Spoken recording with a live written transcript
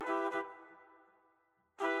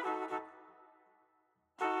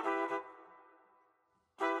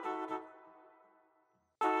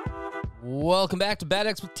Welcome back to Bad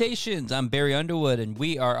Expectations. I'm Barry Underwood, and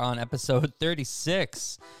we are on episode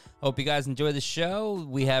 36. Hope you guys enjoy the show.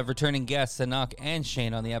 We have returning guests Sanok and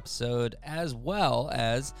Shane on the episode, as well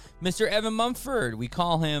as Mr. Evan Mumford. We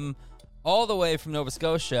call him all the way from Nova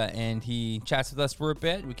Scotia, and he chats with us for a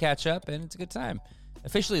bit. We catch up, and it's a good time.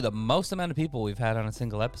 Officially the most amount of people we've had on a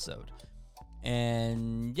single episode.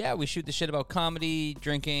 And yeah, we shoot the shit about comedy,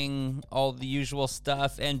 drinking, all the usual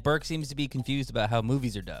stuff. And Burke seems to be confused about how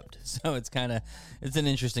movies are dubbed. So it's an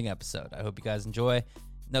interesting episode. I hope you guys enjoy.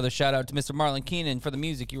 Another shout out to Mr. Marlon Keenan for the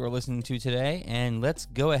music you are listening to today. And let's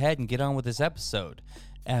go ahead and get on with this episode.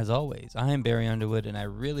 As always, I am Barry Underwood, and I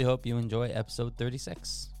really hope you enjoy episode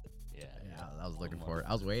 36. Yeah, I was looking forward.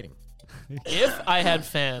 I was waiting. If I had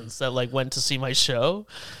fans that went to see my show,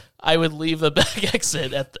 I would leave the back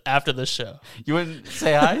exit after the show. You wouldn't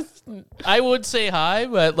say hi? I would say hi,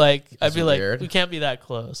 but I'd be weird. we can't be that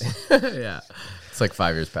close. Yeah, it's like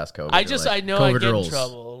 5 years past COVID. I know I get in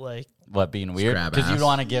trouble. What, being weird? Grab Because you ass. don't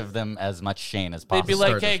want to give them as much Shane as They'd possible. be like,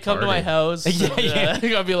 Start "Hey, this come to my party." house." Yeah.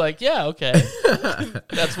 I'd be like, "Yeah, okay."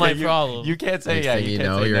 That's my problem. You can't say Next yeah. thing you can't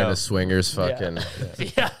know, say you're no. in a swingers fucking.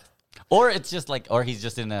 Yeah. Or it's just or he's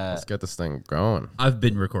just in a. Let's get this thing going. I've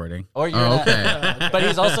been recording. Or you're Oh, in okay. but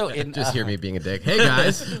he's also in. Just hear me being a dick. Hey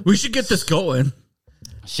guys, We should get this going.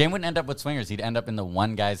 Shane wouldn't end up with swingers. He'd end up in the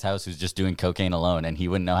one guy's house who's just doing cocaine alone, and he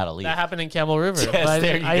wouldn't know how to leave. That happened in Camel River. Yes, But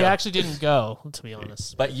there you I go. actually didn't go, to be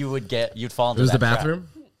honest. But you'd fall it into was that the trap. bathroom.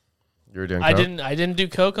 You were doing. I coke? didn't do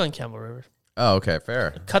coke on Camel River. Oh, okay,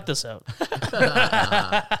 fair. Cut this out.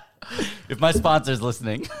 If my sponsor's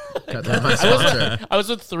listening, Cut that my sponsor. I was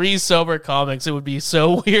with 3 sober comics. It would be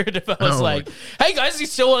so weird if I was Oh, like, "Hey guys, you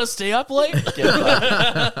still want to stay up late?"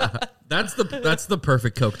 That's the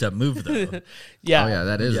perfect coked up move, though. Yeah. Oh yeah,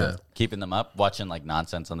 that is Yeah. it. keeping them up, watching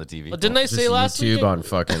nonsense on the TV. Well, didn't I Just say last YouTube week? on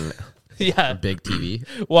fucking Yeah, big TV.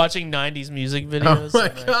 watching 90s music videos. my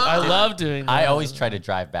And, God. I love doing that. I always try to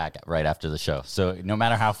drive back right after the show. So no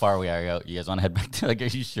matter how far we are, I go, you guys want to head back to, are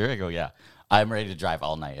you sure? I go, yeah. I'm ready to drive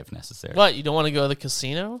all night if necessary. What, you don't want to go to the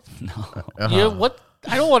casino? Uh-huh. You what?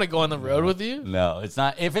 I don't want to go on the road with you. No, it's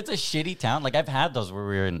not. If it's a shitty town, I've had those where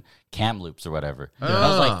we were in Kamloops or whatever.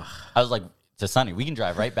 Ugh. I was like to Sonny, we can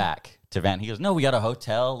drive right back to Van. He goes, no, we got a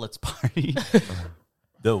hotel. Let's party.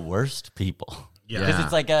 The worst people. Yeah. Because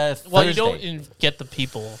it's like a Thursday. Well, you don't get the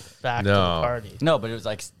people back to the No. party. No, but it was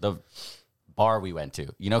like the bar we went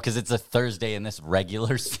to, because it's a Thursday in this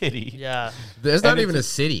regular city. Yeah. There's not And even it's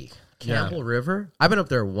a city. Campbell River. I've been up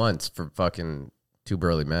there once for fucking Two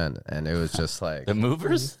Burly Men, and it was just like, The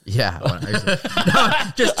movers? yeah. when I used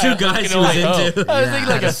to- Just two guys he can was only into. I was thinking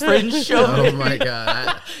like a fringe show. oh my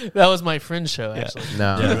god. That was my friend show, actually.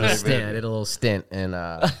 No, Yeah, I really, did a little stint in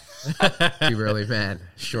Two Burly Men.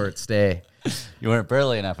 Short stay. You weren't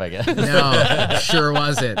burly enough, I guess. No, sure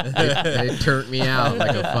wasn't. They turned me out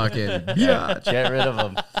like a fucking biatch. Get rid of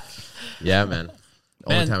them. Yeah, man.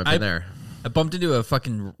 Only Man, time I've been there. I bumped into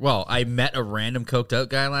I met a random coked out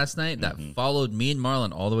guy last night that followed me and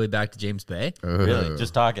Marlon all the way back to James Bay. Really?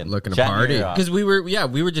 Just talking. Looking to Chatting party. your ear off. Because we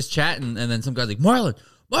were just chatting, and then some guy's like,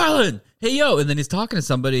 Marlon, hey yo, and then he's talking to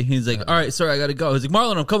somebody. He's like, all right, sorry, I gotta go. He's like,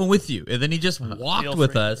 Marlon, I'm coming with you, and then he just walked Feel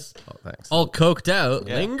with free. us, Oh, thanks. all coked out.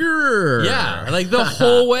 Linger. Yeah, like the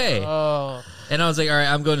whole way. Oh. And I was like, all right,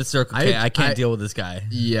 I'm going to Circle K. I can't I- deal with this guy.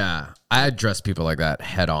 Yeah. I address people like that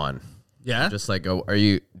head on. Yeah. Just like,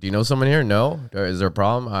 do you know someone here? No? Or is there a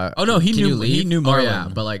problem? Oh, no, he can knew- you leave? he knew Oh, yeah,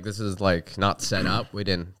 Marlon. but like, this is like not set up. We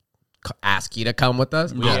didn't ask you to come with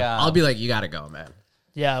us. Yeah. I'll be like, you gotta go, man.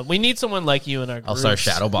 Yeah, we need someone like you in our group. I'll start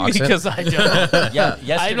shadow boxing. because I don't. Yeah,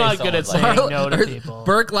 yesterday I'm not good at someone was saying no to people.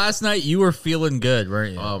 Burke, last night you were feeling good,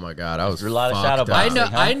 weren't you? Oh my god, I was There's a lot of fucked shadow up. boxing. I know.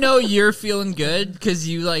 huh? I know you're feeling good because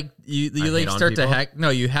you hate like on start to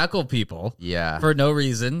people? you heckle people. Yeah. For no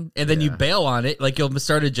reason, and then you Yeah. bail on it. Like you'll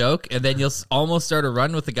start a joke, and then you'll almost start a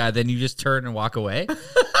run with the guy. Then you just turn and walk away, and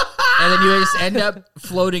then you just end up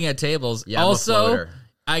floating at tables. Yeah, I'm a also, floater.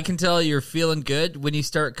 I can tell you're feeling good when you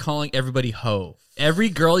start calling everybody hoe. Every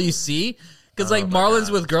girl you see. Because like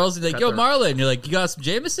Marlon's with girls, and they're like, yo, Marlon, you're like, you got some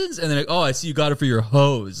Jamesons? And they're like, oh, I see you got it for your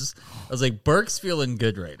hose. I was like, Burke's feeling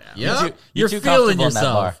good right now. Yeah. You're too feeling comfortable in that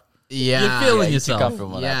bar. yourself. Yeah. You're feeling Yeah, you're too yourself.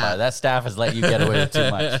 comfortable in that Yeah. bar. That staff has let you get away with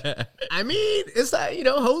too much. I mean, it's that,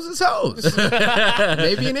 hose is hose.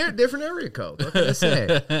 Maybe in different area code. What can I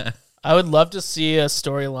say? I would love to see a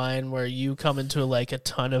storyline where you come into like a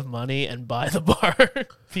ton of money and buy the bar,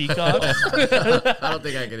 Peacock, I don't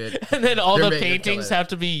think I could. and then all They're the making it paintings kill it. have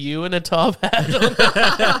to be you in a top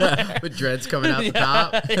hat. With dreads coming out the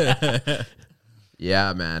top.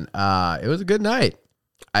 Yeah, man. It was a good night.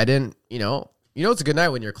 I didn't, it's a good night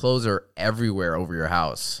when your clothes are everywhere over your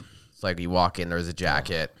house. It's like you walk in, there's a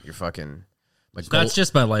jacket. You're fucking. That's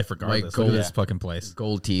just my life, regardless. gold- Look at this fucking place.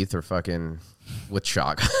 Gold teeth or fucking with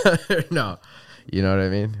shock. No, you know what I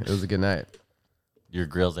mean. It was a good night. Your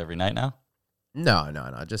grills every night now? No,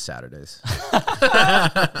 just Saturdays.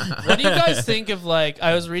 What do you guys think of, like,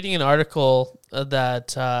 I was reading an article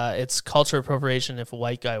that it's cultural appropriation if a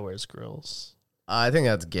white guy wears grills. I think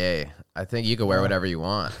that's gay. I think you can wear whatever you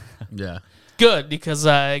want. Yeah. Good, because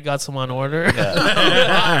I got some on order.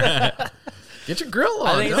 Get your grill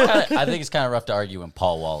on. I think it's kind of rough to argue when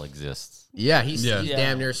Paul Wall exists. Yeah, he's Yeah.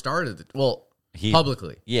 damn near started it. Well, He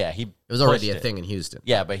publicly. Yeah, he It was already pushed a it. thing in Houston.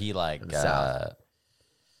 Yeah, but he like the South.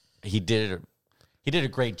 he did a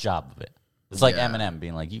great job of it. It's like Yeah. Eminem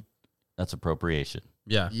being like, that's appropriation.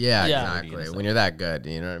 Yeah. Yeah, Yeah. exactly. When you're that good,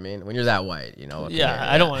 you know what I mean? When you're that white, you know. Yeah,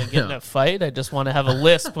 I don't want to get in a fight. I just want to have a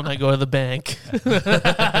lisp when I go to the bank.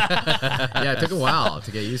 Yeah, it took a while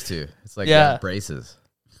to get used to. It's like Yeah. braces.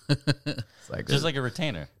 It's like Just like a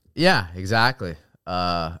retainer. yeah, exactly.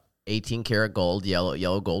 18 karat gold,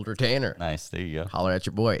 yellow gold retainer. Nice. There you go. Holler at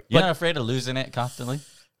your boy. You're not afraid of losing it constantly?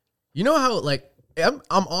 You know how like I'm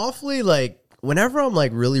awfully like whenever I'm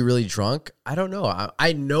like really really drunk, I don't know.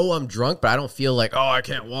 I know I'm drunk, but I don't feel like I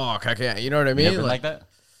can't walk. I can't. You know what I mean? You ever like that?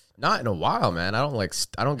 Not in a while, man.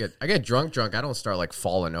 I get drunk. I don't start like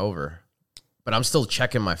falling over, but I'm still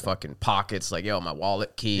checking my fucking pockets. Like my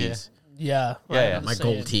wallet, keys, Yeah. Yeah, my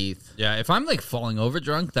gold teeth. Yeah. If I'm like falling over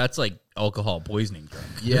drunk, that's like alcohol poisoning drunk.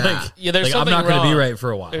 Yeah. Like, Yeah, there's like, I'm something not going to be wrong. right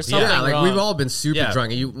for a while. There's yeah. something Yeah, like wrong. we've all been super Yeah.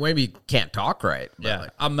 drunk, and you maybe can't talk right. But Yeah.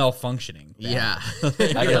 like, I'm malfunctioning. yeah. I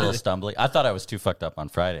get a little stumbly. I thought I was too fucked up on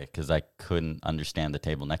Friday because I couldn't understand the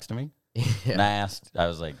table next to me. And I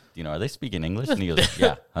was like, are they speaking English? And he goes,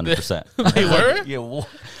 yeah, 100%. They were? Yeah.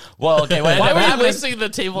 Well, okay. What Why ended were up you happening? listening to the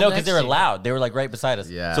table No, next because they were to you? loud. They were like right beside us.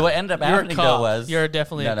 Yeah. So what ended up You're a happening cop. though was You're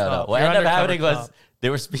definitely a no. cop. What You're ended up undercover happening was cop. they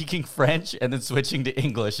were speaking French and then switching to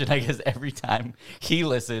English. And I guess every time he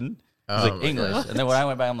listened, it was Oh like my English. God. And then when I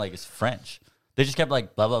went by, I'm like, it's French. They just kept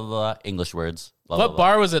like blah blah blah English words. Blah, What blah, blah.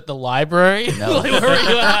 bar was it? The library? No. Like, where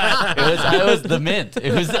were you at? It was the Mint.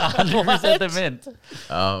 It was 100% the Mint.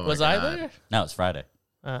 Oh, my Was I God. there? No, it's Friday.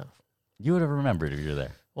 You would have remembered if you were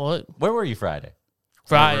there. Well, Where were you Friday?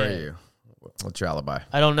 Where Friday. are you? What's your alibi?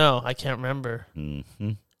 I don't know. I can't remember.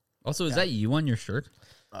 Mm-hmm. Also, is that you on your shirt?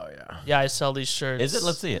 Oh yeah, Yeah, I sell these shirts. Is it?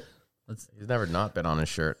 Let's see it. he's never not been on his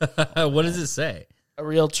shirt. What does it say? A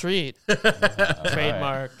real treat. Trademark.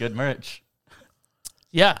 All right. Good merch.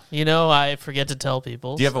 Yeah, I forget to tell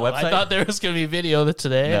people. Do you have a so website? I thought there was going to be video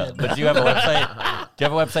today. No, but do you have a website? Do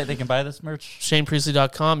you have a website they can buy this merch?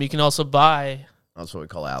 ShanePriestley.com. You can also buy That's what we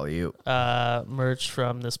call alley-oop. merch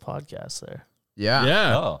from this podcast there. Yeah.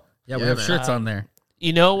 Yeah. Oh. Yeah, we Yeah, have man. shirts on there.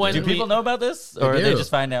 You know when Do people know about this? Or They they do.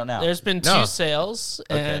 just find out now? There's been No. 2 sales,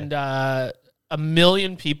 Okay. and 1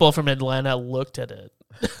 million people from Atlanta looked at it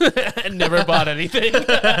and never bought anything.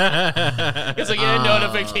 It's like a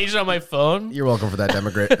notification on my phone. You're welcome for that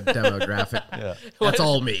demographic. Yeah. That's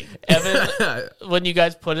all me. Evan, when you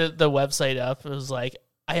guys put the website up, it was like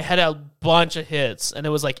I had a bunch of hits, and it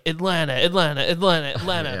was like Atlanta,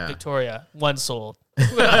 Yeah. Victoria, 1 sold.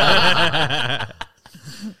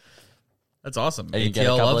 That's awesome. And you can get a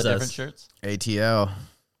ATL couple of loves different us. shirts? ATL.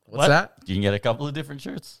 What's What? that? You can get a couple of different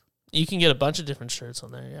shirts? You can get a bunch of different shirts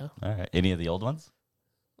on there, yeah. All right. Any of the old ones?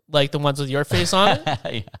 Like the ones with your face on it.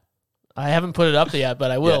 Yeah. I haven't put it up yet, but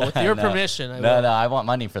I will. Yeah, With your no. permission, I No, will. no. I want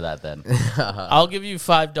money for that then. I'll give you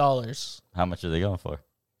 $5. How much are they going for?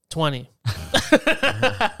 20.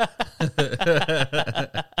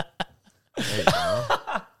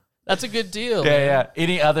 That's a good deal. Yeah, yeah.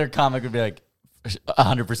 Any other comic would be like,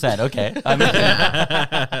 100%. Okay. I mean,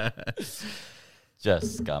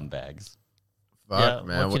 just scumbags. Fuck, Yeah,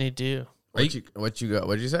 man. what can you do? What you got?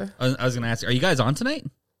 What'd you say? I was going to ask, are you guys on tonight?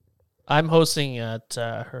 I'm hosting at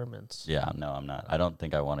Herman's. Yeah, no, I'm not. I don't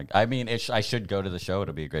think I want to. I mean, I should go to the show.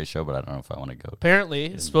 It'll be a great show, but I don't know if I want to go. Apparently,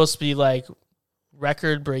 it's supposed to be like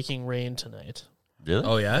record-breaking rain tonight. Really?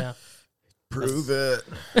 Oh, yeah? Yeah. Prove it.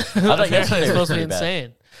 I thought Apparently, yesterday it's was supposed to be pretty bad.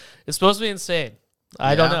 insane. It's supposed to be insane.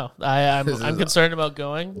 I don't Yeah? know. I'm concerned about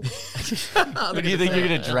going. Do you think you're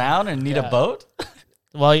going to drown and need a Yeah. boat?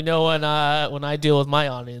 Well, when I deal with my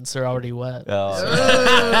audience, they're already wet.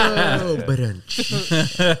 Oh,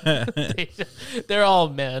 They're all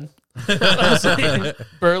men.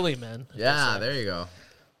 Burly men. yeah, there you go.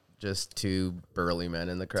 Just 2 burly men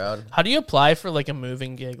in the crowd. How do you apply for like a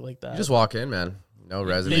moving gig like that? You just walk in, man. No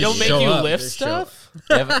resume. they don't make show you up. lift They show- stuff?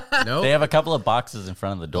 No, They have a couple of boxes in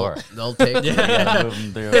front of the door. they'll take. You gotta move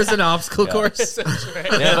them through. There's an obstacle course. They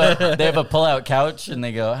have a pull-out couch, and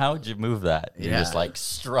they go, "How would you move that?" You're Yeah. just like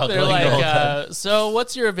struggling. They're the whole time. like, so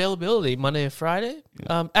what's your availability, Monday to Friday?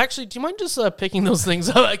 Actually, do you mind just picking those things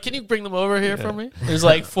up? Can you bring them over here for me? There's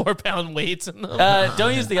like 4-pound weights in them.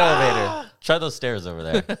 Don't use the elevator. Try those stairs over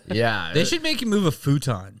there. Yeah, They should make you move a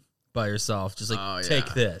futon by yourself. Just like, Oh, take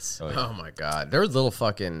yeah. this. Oh my god, there was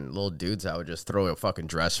little dudes that would just throw a fucking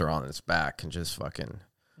dresser on his back and just fucking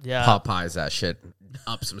Yeah. Popeyes that shit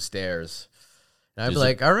up some stairs. And I'd be Is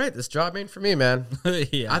like, all right, this job ain't for me, man.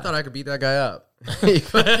 Yeah. I thought I could beat that guy up. He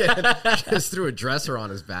fucking just threw a dresser on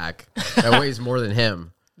his back that weighs more than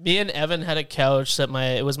him. Me and Evan had a couch that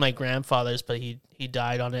it was my grandfather's, but he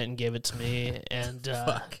died on it and gave it to me. And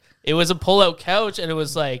it was a pull-out couch, and it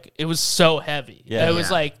was so heavy. Yeah. It was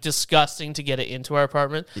Yeah. like disgusting to get it into our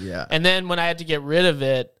apartment. Yeah. And then when I had to get rid of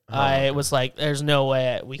it, I was like, "There's no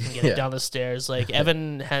way we can get it down the stairs." Like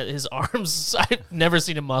Evan had his arms. I've never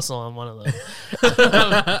seen a muscle on one of them.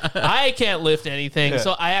 I can't lift anything,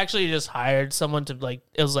 so I actually just hired someone to like.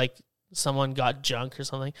 It was like someone got junk or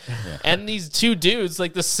something, and these two dudes,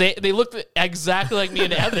 like the same, they looked exactly like me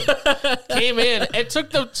and Evan. Came in. It took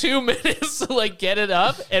them 2 minutes to like get it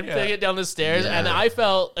up and pick it down the stairs, and Yeah. I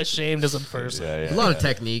felt ashamed as a person. A lot of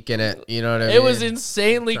technique in it, you know what I mean? It was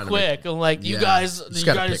insanely Trying to quick. I'm like, you Yeah. guys, Just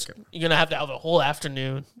gotta pick it. you're gonna have to have a whole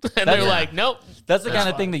afternoon. And they're like, nope. That's the kind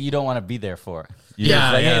of thing that you don't want to be there for. You're Yeah,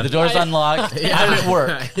 just like, yeah. hey, the door's unlocked. I'm at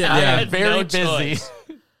work. Yeah. I I'm had very no busy. choice.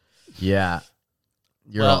 Yeah.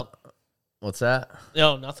 You're Well- all, what's that?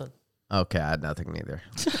 No, nothing. Okay, I had nothing neither.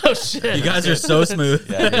 Oh shit. You guys are so smooth.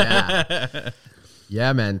 Yeah.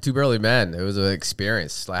 Yeah, man. Two burly men. It was an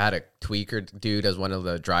experience. I had a tweaker dude as one of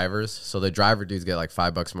the drivers. So the driver dudes get like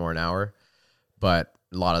 $5 more an hour, but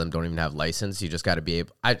a lot of them don't even have license. You just got to be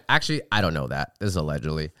able. I don't know that. This is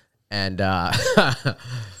allegedly, and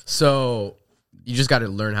so you just got to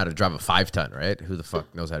learn how to drive a 5-ton, right? Who the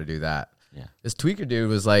fuck knows how to do that? Yeah. This tweaker dude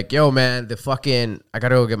was like, yo, man, I got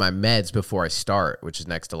to go get my meds before I start, which is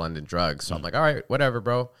next to London Drugs. So I'm like, all right, whatever,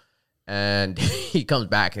 bro. And he comes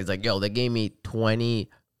back and he's like, yo, they gave me 20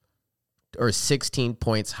 or 16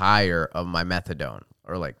 points higher of my methadone,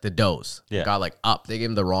 or like the dose. Yeah. Got like up. They gave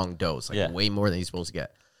him the wrong dose, like Yeah. way more than he's supposed to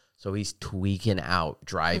get. So he's tweaking out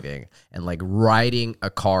driving and like riding a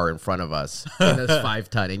car in front of us in this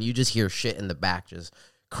 5-ton. And you just hear shit in the back just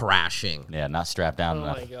crashing. Yeah, not strapped down Oh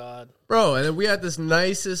enough. my god. Bro, and then we had this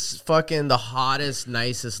the hottest,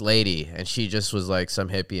 nicest lady, and she just was like some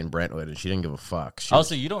hippie in Brentwood, and she didn't give a fuck. She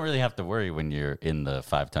Also, you don't really have to worry when you're in the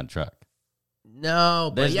 5-ton truck.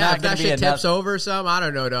 no, but There's yeah, not if that gonna be shit tips enough- over some, I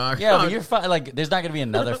don't know, dog. Yeah, but you're fine. Like, there's not going to be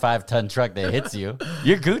another 5-ton truck that hits you.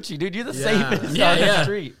 You're Gucci, dude. You're the Yeah. safest Yeah, on the yeah.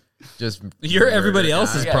 street. just You're everybody murder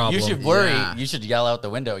else's guy. Yeah, problem. you should worry. Yeah. You should yell out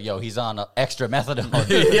the window, yo, he's on extra methadone.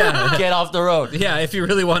 Yeah. Get off the road. Yeah, if you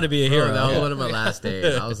really want to be a Bro, hero. that was Yeah. one of my last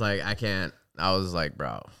days. I was like, I can't. I was like,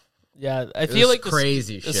 bro, Yeah, I was feel like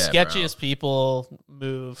crazy the shit, sketchiest people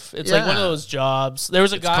move. It's like one of Yeah. those jobs. There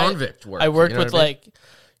was a it's guy convict work. I worked you know with, what I mean? like,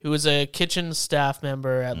 who was a kitchen staff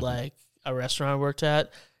member at like a restaurant I worked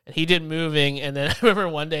at, and he did moving. And then I remember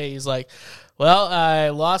one day he's like, "Well, I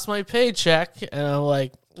lost my paycheck," and I'm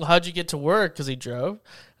like, "Well, how'd you get to work?" Because he drove,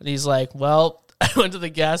 and he's like, "Well, I went to the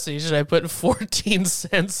gas station. I put 14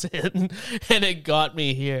 cents in, and it got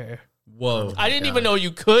me here." Whoa. I didn't even know you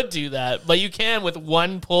could do that, but you can with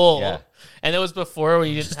one pull. Yeah. And it was before where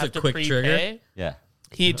you didn't Just have a to quick prepay. trigger? Yeah.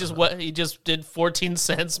 He just did 14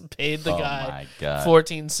 cents, paid the Oh guy my God.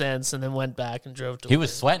 14 cents, and then went back and drove to He work.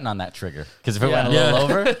 was sweating on that trigger because if it Yeah. went a little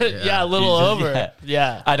over, yeah, a little He's just- over. yeah.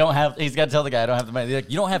 Yeah. I don't have. He's got to tell the guy I don't have the money. They're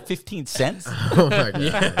like, you don't have 15 cents. Oh my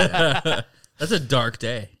god. That's a dark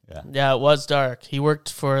day. Yeah, it was dark. He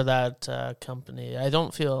worked for that company. I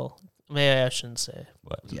don't feel, maybe I shouldn't say.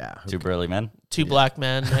 What? Yeah. Two burly men. Two black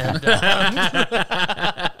men. And,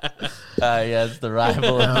 Yeah, it's the rival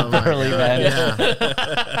Oh of the my burly God, men.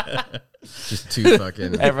 yeah. Just two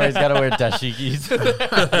fucking. Everybody's got to wear dashikis.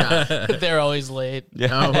 they're always late.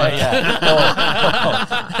 Oh my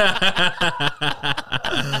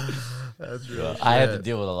That's real. I had to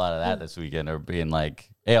deal with a lot of that this weekend, or being like,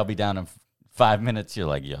 hey, I'll be down in 5 minutes. You're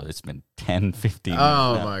like, yo, it's been 10, 15 minutes.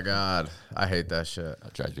 Oh now. my god, I hate that shit.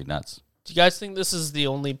 That drives me nuts. Do you guys think this is the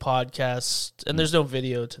only podcast, and there's no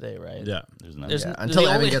video today, right? Yeah. There's no. There's Yeah, n- until the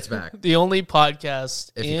Evan only- gets back. The only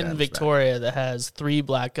podcast If he in comes Victoria that has 3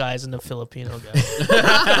 black guys and a Filipino guy.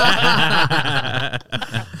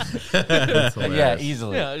 That's Yeah, hilarious.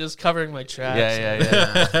 easily. Yeah, just covering my tracks. Yeah.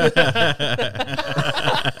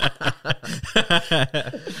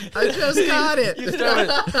 I just got it.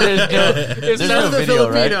 There's no video,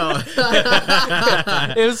 right?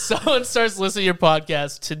 If someone starts listening to your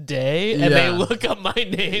podcast today and they look up my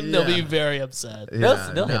name, they'll be very upset. They'll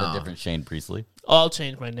hit a different Shane Priestley. I'll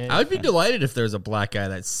change my name. I would be delighted if there's a black guy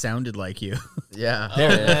that sounded like you. Yeah.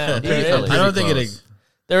 there is. I don't think it.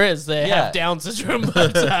 There is. They Yeah. have Down syndrome,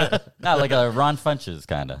 but Not like a Ron Funches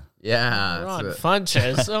kind of. Yeah. Ron that's it.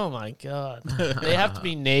 Funches. Oh my god. They have to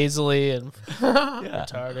be nasally and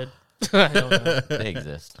retarded. I don't know. They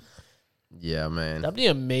exist. Yeah, man. That'd be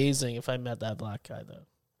amazing if I met that black guy though.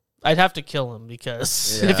 I'd have to kill him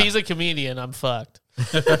because Yeah. if he's a comedian, I'm fucked.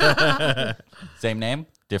 Same name,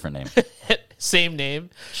 different name. Same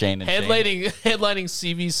name. Shane and Shane. Headlining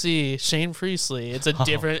CBC, Shane Priestley. It's a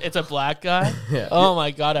different. It's a black guy. Oh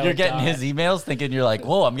my god! I You're would getting die. his emails, thinking you're like,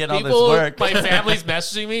 "Whoa, I'm getting People, all this work." my family's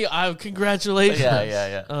messaging me. Congratulations.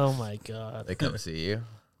 Yeah. Oh my god. They come see you.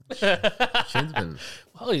 Shane's been.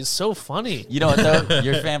 Oh, he's so funny. You know what though?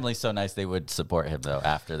 Your family's so nice they would support him though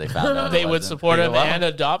after they found out. They it would wasn't. support They him go, "Well, and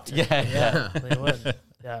adopt him. Yeah. They would.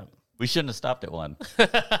 Yeah. We shouldn't have stopped at one.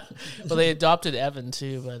 Well, they adopted Evan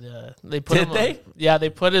too, but they put Did him. they? Yeah, they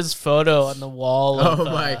put his photo on the wall. Of, Oh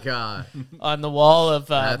my god. On the wall of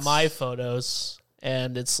That's- my photos,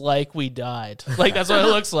 and it's like we died. Like that's what it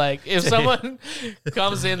looks like. If someone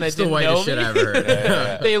comes in that It's the didn't know whitest me, shit I ever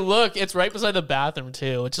heard. they look. It's right beside the bathroom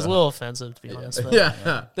too, which is a little offensive to be honest. But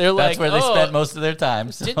Yeah. they're like, That's where they "Oh, spend most of their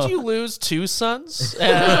time. So. Did you lose 2 sons?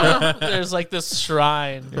 And there's like this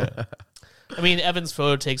shrine. I mean, Evan's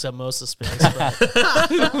photo takes up most of the space,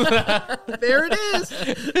 but There it is.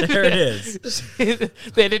 There it is.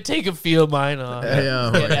 they did take a few of mine off. Yeah,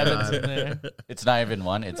 oh Get my Evan's God. in there. It's not even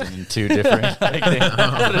one. It's in 2 different. Like they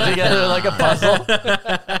put it together like a puzzle.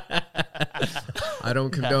 I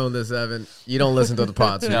don't condone this, Evan. You don't listen to the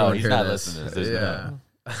pod, so you No, won't he's hear not this. listening to this. There's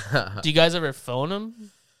Yeah. Do you guys ever phone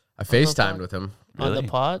him I FaceTimed with him. on the Really?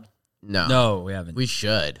 pod? No. No, we haven't. We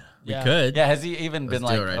should. We Yeah. could. Yeah, has he even been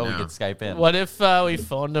Let's like, do it right "Oh, we now. could Skype in"? What if we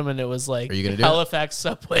phoned him and it was like Are you gonna do it? Halifax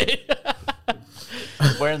subway?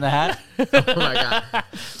 Wearing the hat? Oh my god.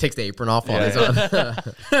 Takes the apron off while he's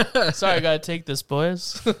on. Sorry, I gotta take this,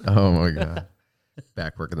 boys. Oh my god.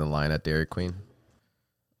 Back working the line at Dairy Queen.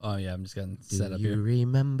 Oh yeah, I'm just getting set up you here.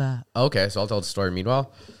 remember? Okay, so I'll tell the story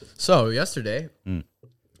meanwhile. So yesterday,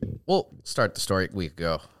 we'll start the story a week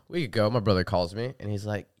ago. My brother calls me and he's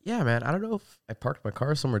like, "Yeah, man, I don't know if I parked my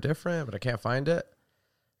car somewhere different, but I can't find it."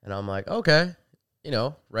 And I'm like, "Okay,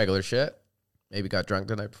 regular shit. Maybe got drunk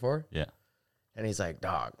the night before." Yeah. And he's like,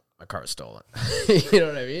 "Dog, my car's stolen." You know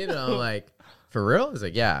what I mean? And I'm like, "For real?" He's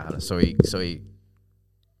like, "Yeah." So he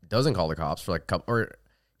doesn't call the cops for like a couple, or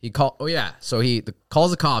he call. Oh yeah. So he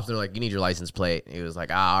calls the cops. They're like, "You need your license plate." And he was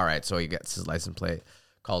like, "All right." So he gets his license plate,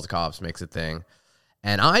 calls the cops, makes a thing.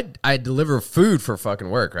 And I deliver food for fucking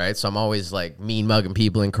work, right? So I'm always like mean mugging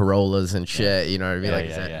people in Corollas and shit. You know what I mean?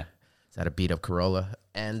 Is that a beat up Corolla?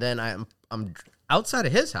 And then I'm outside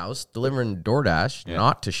of his house delivering DoorDash,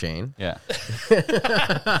 not to Shane. Yeah. Which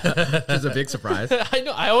is a big surprise. I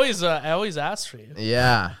know. I always ask for you.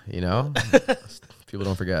 Yeah, people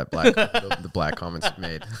don't forget the black comments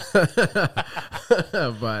made.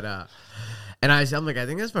 But and I'm like, I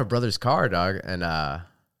think that's my brother's car, dog, and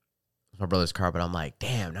it's my brother's car. But I'm like,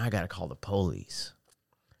 damn, now I gotta call the police.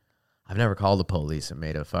 I've never called the police and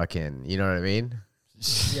made a fucking, you know what I mean?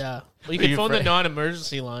 Yeah. Well, you Are can you phone the afraid?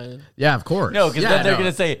 non-emergency line. Yeah, of course. No, because Yeah, then they're no. going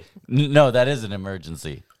to say, "No, that is an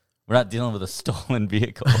emergency. We're not dealing with a stolen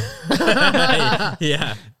vehicle."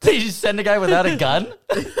 Yeah. They just send a guy without a gun?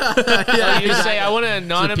 Oh, you say, I want an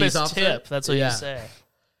anonymous peace officer? tip. That's what Yeah. you say.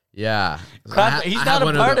 Yeah. Crap, he's not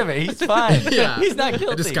a part of it. He's fine. Yeah. He's not I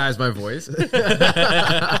guilty. disguise my voice.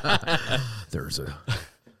 There's a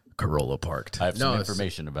Corolla parked. I have some No, it's-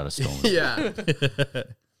 information about a stolen. Yeah.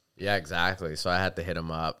 Yeah, exactly. So I had to hit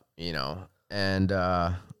him up, and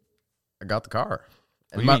I got the car.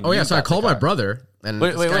 And What do you mean you so I got the called my car? brother. And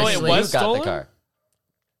Wait, this wait, guy wait, Wait, wait. was You got stolen? the car.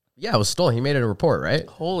 Yeah, it was stolen. He made it a report, right? It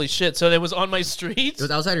Holy shit. So it was on my street?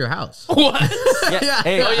 was outside your house. What? Yeah.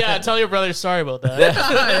 Hey, Oh, yeah. Tell your brother sorry about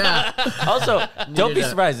that. also, don't be to-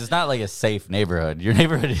 surprised. It's not like a safe neighborhood. Your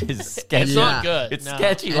neighborhood is sketchy. It's Yeah. not good. It's no.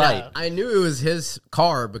 sketchy Yeah. light. I knew it was his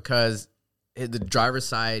car because the driver's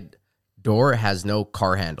side door has no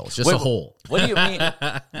car handles, just Wait, a hole. What do you mean?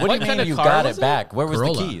 What do you kind mean of you car got was it it? back? Where was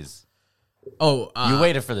Corolla. the keys? Oh, You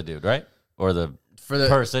waited for the dude, right? Or the for the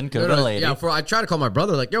person, could have been a lady. Yeah, I tried to call my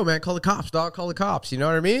brother, like, "Yo, man, call the cops, dog, call the cops." You know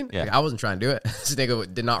what I mean? Yeah. Like, I wasn't trying to do it. This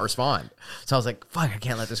nigga did not respond. So I was like, "Fuck, I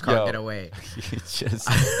can't let this car Yo. get away." It's just,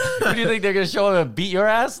 what do you think they're gonna show up and beat your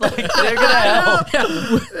ass? Like they're gonna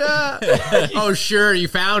help. Oh, sure, you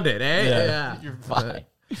found it, eh? Yeah. You're fine.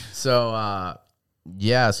 So,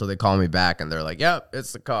 yeah, so they call me back and they're like, yep,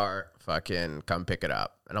 it's the car. Fucking come pick it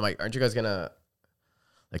up. And I'm like, aren't you guys gonna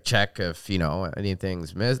like check if, you know,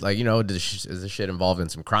 anything's missed? Like, you know, is this shit involved in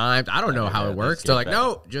some crimes? I don't know how it works. They're like,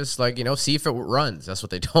 no, just like, you know, see if it runs. That's what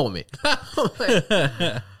they told me.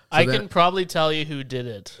 I can probably tell you who did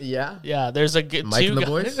it. Yeah. Yeah, there's Mike and the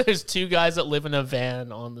boys? There's two guys that live in a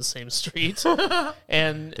van on the same street,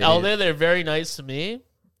 and although they're very nice to me,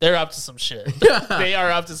 they're up to some shit. They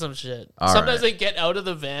are up to some shit. Sometimes they get out of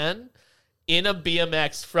the van in a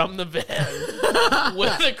BMX from the van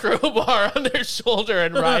with a crowbar on their shoulder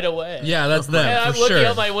and ride away. Yeah, that's them. And I'm for looking sure.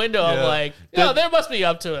 out my window. I'm like, oh, there must be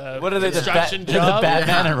up to a What are they? construction The job.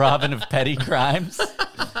 Batman and Robin of petty crimes.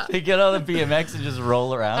 They get on the BMX and just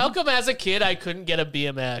roll around. How come as a kid I couldn't get a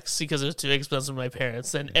BMX because it was too expensive for my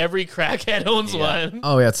parents? And every crackhead owns one.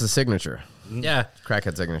 Oh, yeah, it's a signature. Yeah.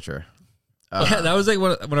 Crackhead signature. Yeah, that was like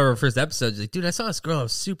one of our first episodes. Like, dude, I saw this girl that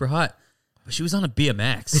was super hot, but she was on a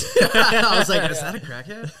BMX. I was like, is that a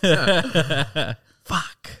crackhead? Yeah.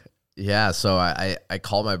 Fuck. Yeah, so I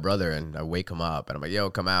call my brother and I wake him up and I'm like, yo,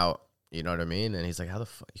 come out. You know what I mean? And he's like, how the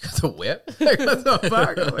fuck? You got the whip? Like, what the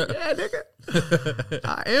fuck? I'm like, yeah, nigga.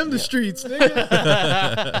 I am the streets,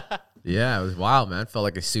 nigga. Yeah, it was wild, man. Felt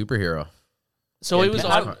like a superhero. So Yeah, he was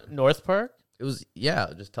on North Park? It was, yeah,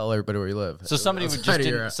 just tell everybody where you live. So somebody would Outside just of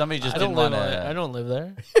your- didn't, somebody just I didn't don't want live. I to. don't live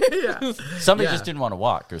there. Yeah. Somebody Yeah. just didn't want to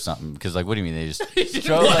walk or something. Because like, what do you mean? They just didn't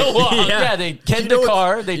drove. wanna Like, walk. yeah, they get You in know the what's-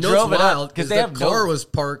 car. They you know drove what's it wild? up because The they have car no. was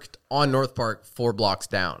parked on North Park 4 blocks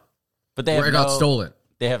down. But they Where have it got no, stolen.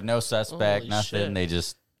 They have no suspect. Holy Nothing. shit. They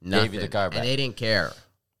just Nothing. gave you the car back. And they didn't care.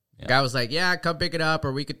 Yeah. The guy was like, yeah, come pick it up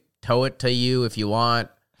or we could tow it to you if you want.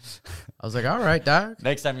 I was like, all right, dog.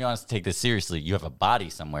 Next time you want us to take this seriously, you have a body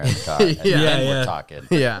somewhere in the car. And Yeah. then Yeah. we're talking.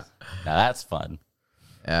 Yeah. Now that's fun.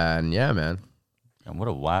 And yeah, man. And what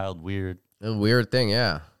a wild, weird. A weird thing,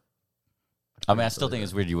 yeah. I mean, I still think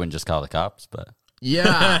it's weird you wouldn't just call the cops, but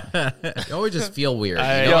Yeah. You always just feel weird.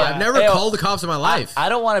 I- You know, yeah. I've never Hey, called the cops in my life. I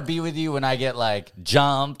don't want to be with you when I get like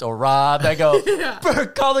jumped or robbed. I go,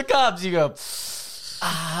 "Bert, call the cops. You go,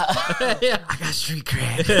 I got street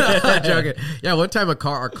cred. I'm joking. Yeah, one time our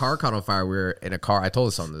car caught on fire. We were in a car. I told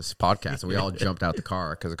this on this podcast, and we all jumped out the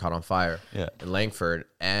car because it caught on fire in Langford.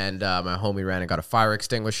 And my homie ran and got a fire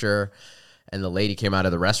extinguisher. And the lady came out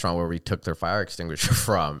of the restaurant where we took their fire extinguisher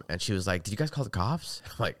from, and she was like, "Did you guys call the cops?"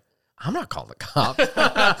 I'm like, "I'm not calling the cops."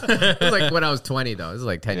 It was like when I was 20, though. This is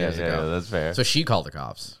like 10 years ago. that's fair. So she called the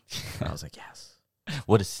cops. And I was like, "Yes."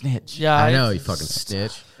 What a snitch. Yeah, I know, you fucking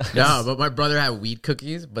snitch. No, but my brother had weed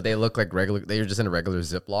cookies, but they look like regular. They were just in a regular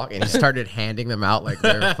Ziploc, and he started handing them out like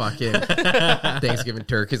they're fucking Thanksgiving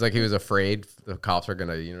turkeys. Like he was afraid the cops are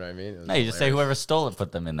gonna, you know what I mean? It was No, you just say hilarious. whoever stole it,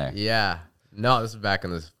 put them in there. Yeah. No, this is back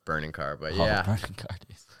in this burning car, but Oh, yeah. burning car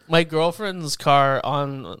days. my girlfriend's car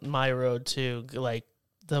on my road too. Like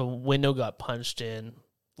the window got punched in,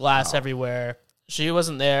 glass everywhere. She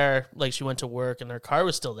wasn't there. Like she went to work, and her car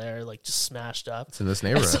was still there, like just smashed up. It's in this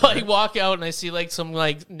And neighborhood. so I walk out and I see like some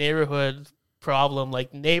like neighborhood problem.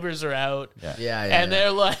 Like neighbors are out. yeah. And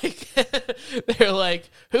they're like,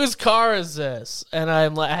 whose car is this? And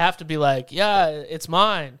I'm like, I have to be like, yeah, it's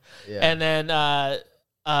mine. Yeah. And then I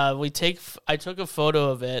took a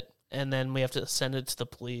photo of it, and then we have to send it to the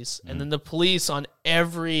police. And then the police on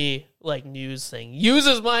every like news thing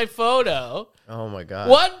uses my photo. Oh my god.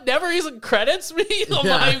 What? Never even credits me on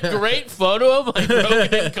my great photo of my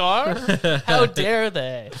broken car? How dare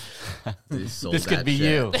they? They sold This could that be shit.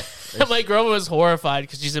 you. And my girlfriend was horrified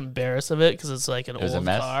because she's embarrassed of it because it's like an was a old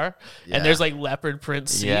mess? car Yeah. and there's like leopard print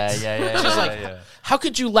seats. Yeah. She's like, how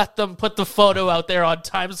could you let them put the photo out there on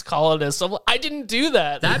Times Colonist? I'm like, I didn't do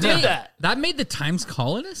that. They did that. That made the Times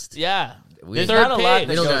Colonist? Yeah. There's Third not a lot page.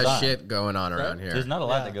 We don't goes got on. shit going on around here. There's not a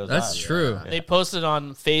lot that goes That's on. true. They posted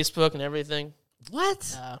on Facebook and everything.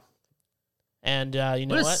 What? And you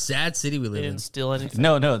know What a what? sad city we They live in. didn't steal anything.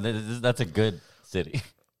 No, that's a good city.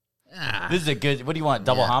 Ah. This is a good. What do you want?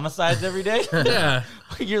 Double homicides every day? Yeah.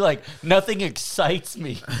 You're like, nothing excites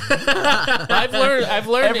me. I've learned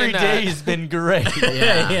Every in day has been great.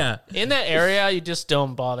 Yeah. in that area, you just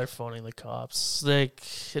don't bother phoning the cops. Like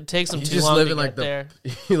it takes them You too just long live to in get like there.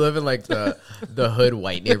 you live in like the hood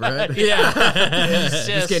white neighborhood. Yeah. It's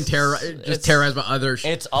Just getting it's- terrorized by other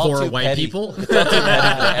It's all poor too white petty. people.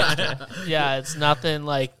 Yeah, it's nothing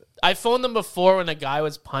like I phoned them before when a guy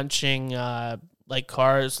was punching like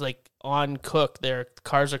cars like on Cook. Their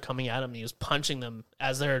cars are coming at him. And he was punching them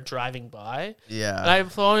as they're driving by. And Yeah. I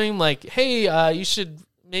phoned him like, "Hey, you should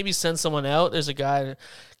maybe send someone out. There's a guy.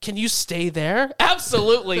 Can you stay there?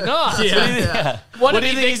 Absolutely not. Yeah. What if do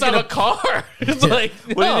he you think thinks he's I'm gonna- a car? It's like,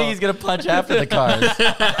 What do you no. think he's gonna punch after the cars?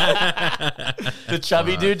 The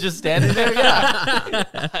chubby dude just standing there.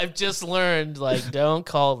 Yeah. I've just learned, like, don't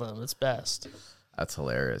call them. It's best. That's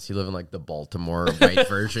hilarious. You live in like the Baltimore white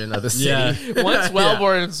version of the city. Yeah. Once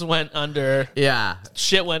Wellborns went under, Yeah,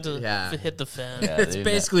 shit went to Yeah. hit the fan. Yeah, It's dude,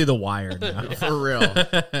 basically The Wire now. for real.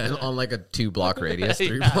 And on like a 2-block radius,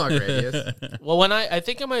 3-block radius. Well, when I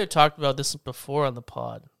think I might have talked about this before on the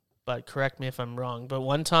pod, but correct me if I'm wrong. But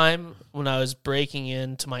one time when I was breaking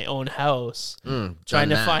into my own house, trying done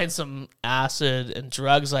to that. find some acid and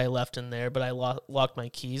drugs I left in there, but I locked my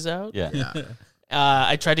keys out. Yeah. Yeah.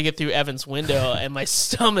 I tried to get through Evan's window, and my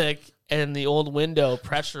stomach and the old window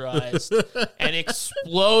pressurized and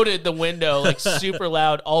exploded the window like super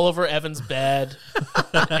loud all over Evan's bed.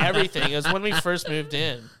 Everything. It was when we first moved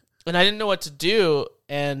in, and I didn't know what to do.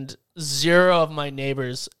 And zero of my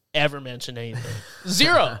neighbors ever mentioned anything.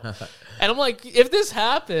 Zero. And I'm like, if this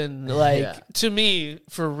happened, like Yeah. to me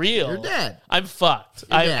for real, You're dead. I'm fucked.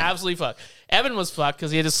 I'm dead. absolutely fucked. Evan was fucked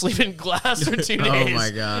because he had to sleep in glass for 2 days. Oh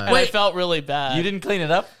my God. And I felt really bad. You didn't clean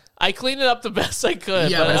it up. I cleaned it up the best I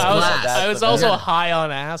could, Yeah, but but it's I was, glass. I was That's also the- high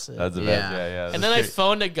on acid. That's the Yeah. best. Yeah. And then I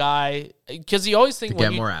phoned a guy because you always think To when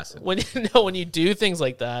get you, more acid. when you know when you do things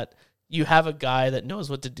like that, you have a guy that knows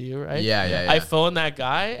what to do, right? Yeah. I phoned that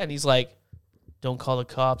guy and he's like, "Don't call the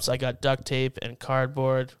cops. I got duct tape and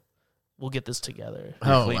cardboard. We'll get this together."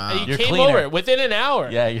 Oh, clean. wow. And he You're came cleaner. over within an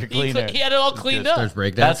hour. Yeah, you're cleaner. He had it all cleaned up. There's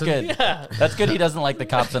breakdancing. That's good. Yeah. That's good. He doesn't like the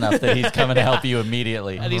cops enough that he's coming to help you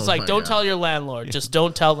immediately. And he's Oh like, my "Don't God. tell your landlord. Just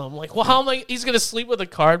don't tell them." I'm like, well, how am I? He's gonna sleep with a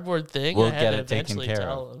cardboard thing. We'll I had get to it taken eventually care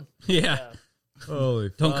tell of. him. Yeah. Holy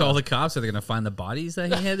Don't call the cops. Are they going to find the bodies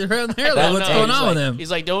that he had around there? No, Like, what's no, going he's on like, with him? He's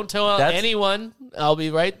like, "Don't tell That's- anyone. I'll be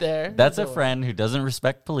right there." That's a So- friend who doesn't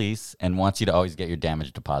respect police and wants you to always get your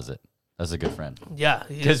damage deposit. That's a good friend. Yeah,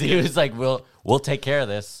 Because he was like, we'll take care of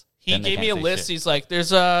this. He Then they gave me a can't say list. shit.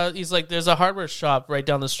 He's like, there's a hardware shop right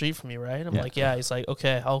down the street from you, right? I'm Yeah. like, yeah. He's like,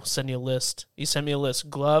 okay, I'll send you a list. He sent me a list: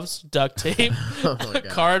 gloves, duct tape, Oh my God.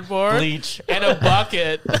 cardboard, Bleach. and a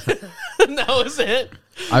bucket. And that was it.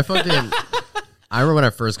 I remember when I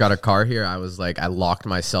first got a car here, I was like, I locked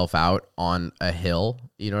myself out on a hill.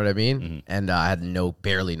 You know what I mean? Mm-hmm. And I had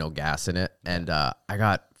barely no gas in it. And I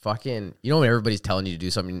got fucking, you know, when everybody's telling you to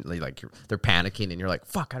do something, like they're panicking and you're like,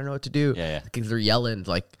 fuck, I don't know what to do. Yeah. Because they're yelling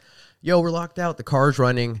like, yo, we're locked out. The car's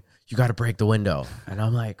running. You got to break the window. And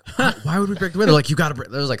I'm like, why would we break the window? Like, you got to break.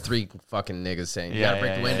 There was like 3 fucking niggas saying, you got to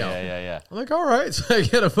break the window. Yeah. I'm like, all right. So I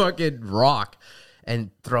get a fucking rock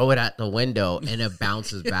and throw it at the window and it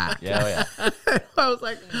bounces back. Yeah. I was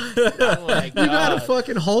like, Oh my you gotta God.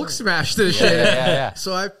 fucking Hulk smash this shit. Yeah.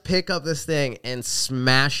 So I pick up this thing and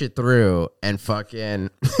smash it through and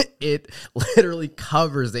fucking it literally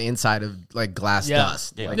covers the inside of like glass Yeah.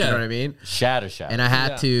 dust. Yeah. Like, you know what I mean? Shatter. And I had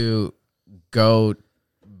Yeah. to go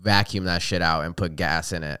vacuum that shit out and put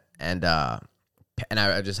gas in it. And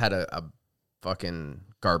I just had a fucking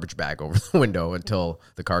garbage bag over the window until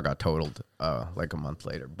the car got totaled like a month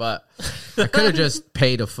later. But I could have just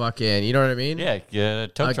paid a fucking, you know what I mean? Yeah,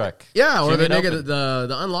 tow Like, truck. Yeah, or Jimmy the it nigga, open.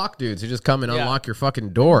 the unlock dudes who just come and Yeah. unlock your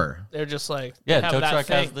fucking door. They're just like, Yeah, they have tow that truck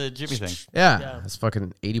has thing. the Jimmy thing. Yeah, Yeah. it's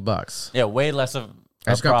fucking $80. Yeah, way less of.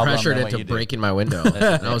 I just got problem pressured than what into you do. breaking my window.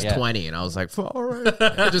 And I was Yeah. 20, and I was like, all right.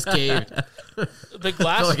 I just caved. The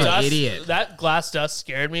glass like an dust. idiot. That glass dust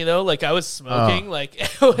scared me though. Like I was smoking, like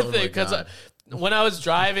with it because God. when I was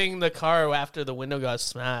driving the car after the window got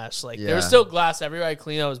smashed, like there Yeah. was still glass everywhere. I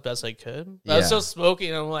cleaned out as best I could. I Yeah. was still smoking.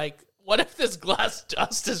 And I'm like, what if this glass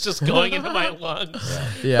dust is just going into my lungs?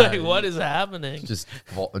 Yeah. Like what is happening? Just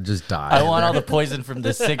die. I want all the poisson from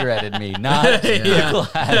the cigarette in me, not the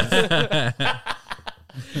glass. Yeah.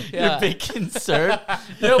 Your big concern.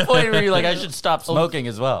 No point where you're like, I should stop smoking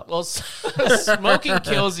as well. Well, smoking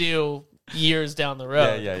kills you years down the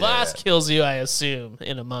road. Yeah, Glass kills you, I assume,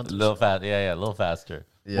 in a month. A little fast. Yeah, a little faster.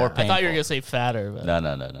 Yeah. More I painful. I thought you were gonna say fatter, but No.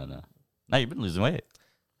 No, you've been losing weight.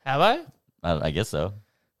 have I? I guess so.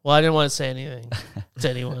 Well, I didn't want to say anything to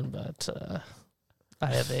anyone, but I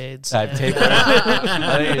have AIDS. I have and, tapeworm.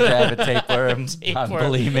 I think you should have a tapeworm. I'm tapeworm.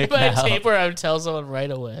 bulimic By now. tapeworm, I would tell someone right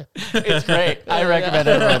away. It's great. I recommend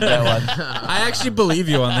everyone get one. I actually believe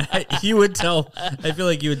you on that. You would tell. I feel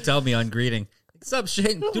like you would tell me on greeting. What's up,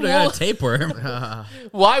 Shane? Dude, I got a tapeworm.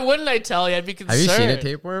 Why wouldn't I tell you? I'd be Have concerned. you seen a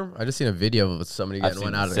tapeworm? I just seen a video of somebing I've getting seen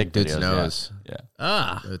one out of a sick dude's videos, nose. Yeah.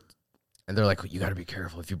 Ah, And they're like, you got to be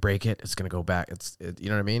careful. If you break it, it's gonna go back. You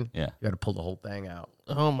know what I mean? Yeah. You got to pull the whole thing out.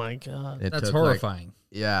 Oh my god. It That's took, like, horrifying.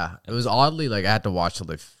 yeah, it was oddly like I had to watch till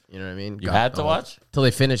they. You know what I mean? You had to watch? till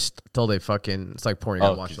they finished. Till they fucking. It's like porn. You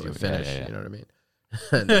gotta Oh, watch till 'cause they you- yeah, finish. yeah, yeah. You know what I mean?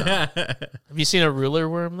 And, Have you seen a ruler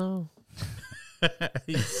worm though?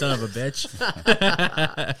 You son of a bitch.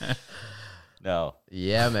 No.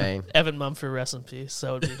 yeah, man. Evan Mumford, rest in peace.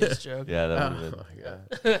 That would be his joke. Yeah, that Oh would my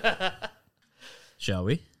god. Shall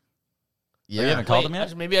we? Yeah. You haven't called Wait, him yet?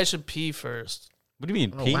 actually, maybe I should pee first. What do you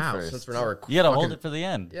mean Oh, pee wow. first? Since we're not You gotta hold fucking- it for the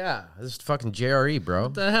end. Yeah, this is fucking JRE, bro.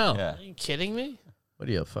 What the hell? Yeah. Are you kidding me? What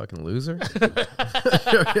are you, a fucking loser? Just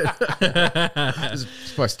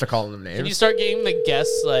supposed to call them Can you names. start getting the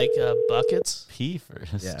guests like buckets? Pee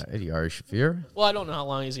first. Yeah, Eddie Ari Shafir. Well, I don't know how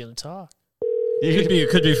long he's gonna talk. It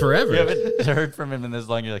could be forever. You haven't heard from him in this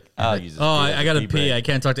long. You're like, I'll use this. Oh, pee as I a gotta pee pee. break. I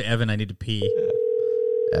can't talk to Evan. I need to pee.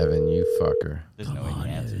 Evan, you fucker. There's no way he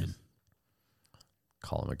answers.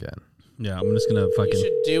 Call him again. Yeah, I'm just gonna You fucking.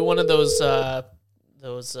 should do one of those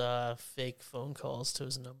fake phone calls to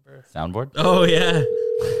his number. Soundboard? Oh yeah.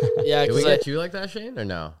 Yeah, Did we because get you like that, Shane, or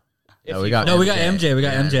no? If No, we you- got No, we got MJ. We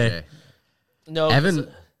got Yeah, MJ. no, 'cause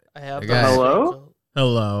Evan- I have the guy- those Hello? phone calls.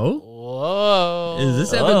 Hello. Whoa. Is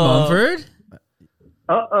this Evan Hello. Mumford?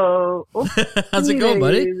 Uh-oh. How's it going,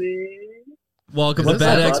 buddy? Welcome to Is this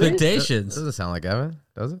Bad Evan? Expectations. Doesn't sound like Evan,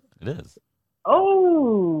 does it? It is.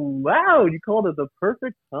 Oh, wow. You called it the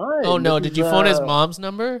perfect time. Oh no! This Did you is, phone his mom's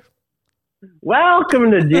number?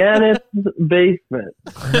 Welcome to Janet's basement.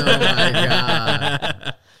 Oh my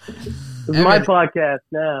god. This is my Evan- podcast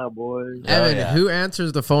now, boys. Evan, yeah. who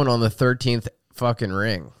answers the phone on the 13th fucking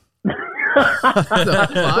ring? It's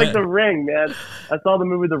like The Ring, man. I saw the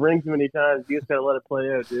movie The Ring too many times. You just gotta let it play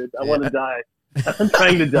out, dude. I want to die. I'm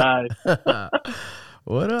trying to die.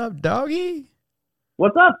 What up, doggy?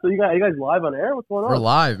 What's up? So you guys live on air? What's going We're on?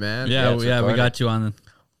 live, man. Yeah, it's we recorded. got you on.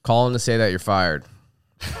 Calling to say that you're fired.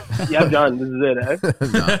 Yeah, I'm done. This is it,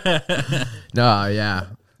 eh? No, yeah.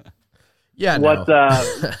 Yeah, What? no.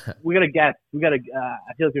 We got a guest. We got a.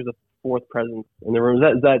 I feel like there's a fourth presence in the room.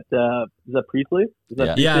 Is that Priestley? Is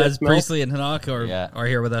that Yeah. Priestley Yeah, that as smell? Priestley and Hanak Yeah. are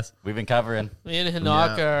here with us. We've been covering. Me and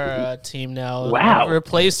Hanok are a team now. Wow. I've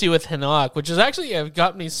replaced you with Hanok, which is actually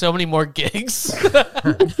got me so many more gigs.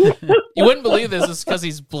 You wouldn't believe this. It's because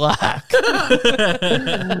he's black. They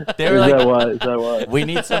were Is that like, why? Is that why? we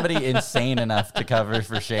need somebody insane enough to cover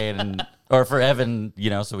for Shane or for Evan,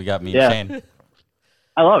 so we got me Yeah. and Shane.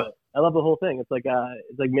 I love it. I love the whole thing. It's like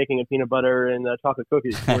making a peanut butter and chocolate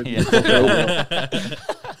cookies. Yeah.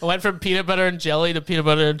 I went from peanut butter and jelly to peanut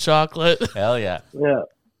butter and chocolate. Hell yeah. Yeah.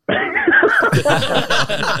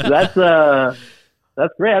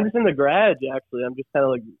 That's great. I'm just in the garage actually. I'm just kind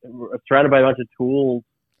of like surrounded by a bunch of tools.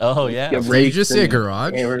 Oh, yeah. Get Did you rakes just say and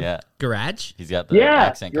garage? hammers. Yeah. Garage? He's got the Yeah,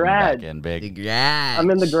 accent coming back garage. in big. Garage. I'm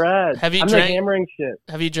in the garage. Have you I'm drank- like hammering shit.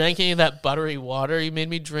 Have you drank any of that buttery water you made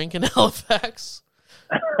me drink in Halifax?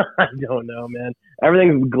 I don't know, man.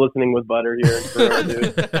 Everything's glistening with butter here in Toronto,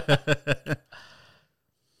 dude.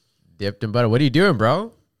 Dipped in butter. What are you doing,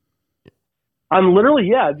 bro? I'm literally,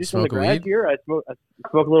 just in the Smoke a garage weed? here. I smoke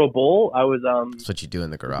a little bowl. I was That's what you do in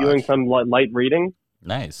the garage. doing some light reading.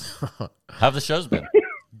 Nice. How've the shows been?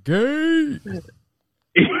 Gay.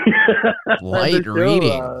 The Light show,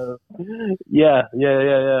 reading. Yeah.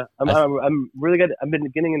 I'm really good. I've been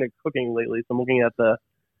getting into cooking lately, so I'm looking at the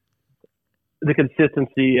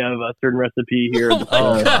consistency of a certain recipe here. Oh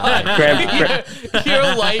my God. Cram-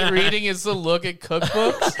 Your light reading is to look at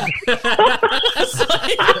cookbooks. It's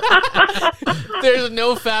like, there's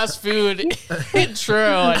no fast food intro,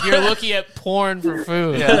 and you're looking at porn for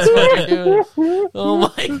food. That's what you're doing.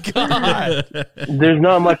 Oh my God. There's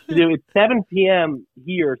not much to do. It's 7 p.m.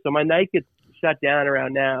 here, so my night gets shut down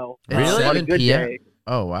around now. It's On a 7 good p.m.? day,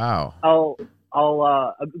 Oh, wow. I'll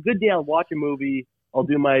a good day. I'll watch a movie. I'll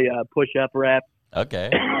do my push-up reps Okay.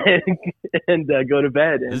 and go to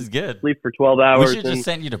bed This is and good. sleep for 12 hours. We should and just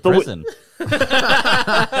send you to So we- prison.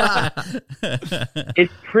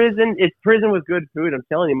 It's prison with good food. I'm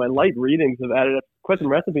telling you, my light readings have added up quite some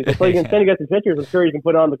recipes. So you can send you guys some pictures. I'm sure you can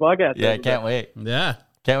put on the podcast. Yeah, can't wait. Yeah.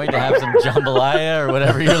 Can't wait to have some jambalaya or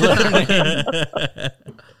whatever you're learning.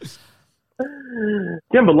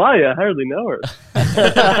 Jambalaya, I hardly know her.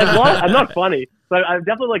 I'm not funny, but I've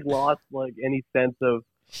definitely lost any sense of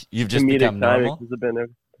You've just become comedic timing normal. since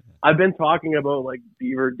I've been talking about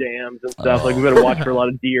beaver dams and stuff. We've been watching for a lot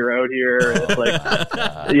of deer out here. And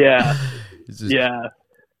it's yeah, It's just, yeah.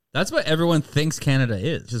 That's what everyone thinks Canada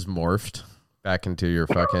is. just morphed back into your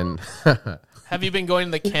fucking. Have you been going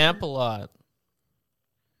to the camp a lot?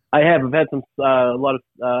 I have. I've had a lot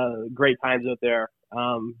of great times out there.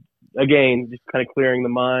 again, just kind of clearing the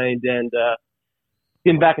mind and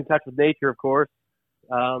getting back in touch with nature, of course,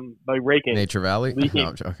 by raking. Nature Valley? Leaking. No,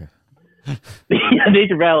 I'm joking. Yeah,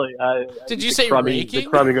 Nature Valley. Did you the say crummy, raking? The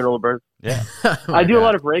crummy good old bird. Yeah. I do a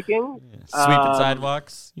lot of raking. Sweeping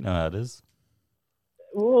sidewalks. You know how it is.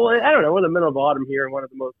 Well, I don't know. We're in the middle of autumn here, and one of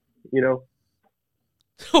the most,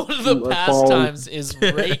 One of the pastimes is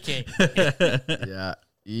raking. Yeah.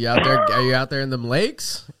 You out there? Are you out there in them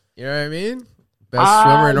lakes? You know what I mean? Best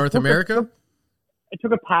swimmer in North America? I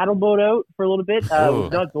took a paddle boat out for a little bit. I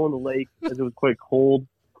was not going to the lake as it was quite cold.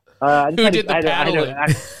 Who did the paddling?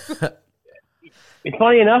 It's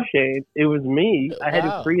funny enough, Shane. It was me. I had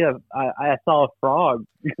Wow. to free I saw a frog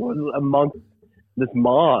amongst this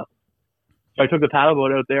moss. So I took the paddle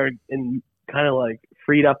boat out there and kind of like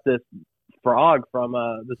freed up this frog from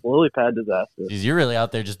this lily pad disaster. Jeez, you're really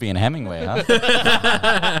out there just being Hemingway, huh?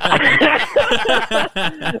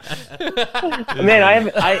 Man,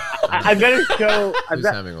 I've got a show. Who's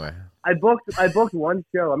Hemingway? I booked one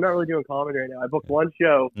show. I'm not really doing comedy right now. I booked one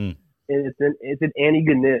show, and it's in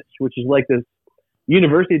Antigonish, which is like this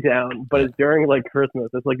university town, but it's during like Christmas.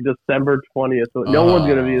 It's like December 20th, so no one's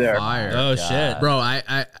gonna be there. Fire. Oh shit, Bro,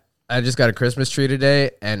 I just got a Christmas tree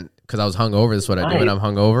today, and because I was hungover, this is what I do when I'm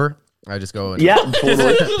hungover. I just go and Yeah,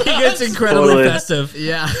 totally. He gets incredibly Totally. festive.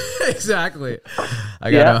 yeah, exactly. I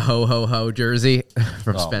got a ho ho ho jersey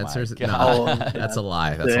from Spencer's. my No, God. that's a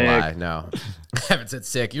lie. That's Sick. a lie. No, I haven't said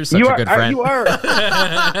sick. You're such You a are, good friend. you are.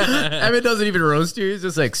 Evan doesn't even roast you. He's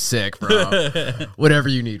just like sick, bro. Whatever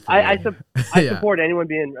you need. From I me. Yeah. support anyone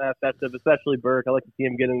being festive, especially Burke. I like to see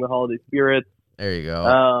him get in the holiday spirit. There you go.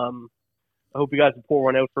 I hope you guys will pour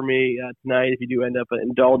one out for me tonight if you do end up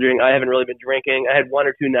indulging. I haven't really been drinking. I had 1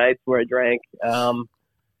 or 2 nights where I drank, and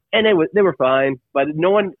they were fine. But no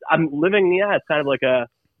one. I'm living. Yeah, it's kind of like a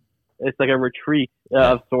retreat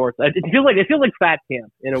of sorts. It feels like fat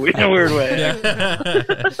camp in a weird way.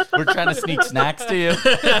 We're trying to sneak snacks to you.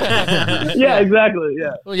 Yeah, exactly.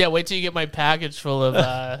 Yeah, Well, yeah, wait till you get my package full of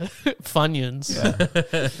Funyuns.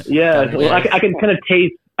 yeah. Well, I can kind of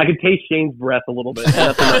taste. I can taste Shane's breath a little bit.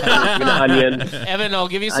 That's an onion. Evan, I'll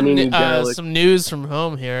give you Onion and some garlic. some news from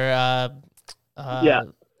home here. Yeah.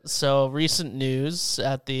 So recent news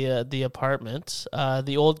at the apartment.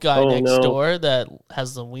 The old guy Oh, next no. door that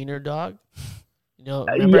has the wiener dog. You know,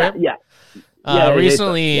 remember Yeah, him? yeah. Yeah,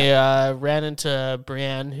 Recently ran into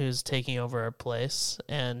Brienne, who's taking over our place,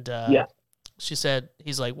 and Yeah. she said,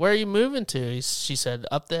 "He's like, where are you moving to?" She said,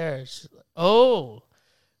 "Up there." She's like, "Oh,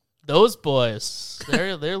 those boys,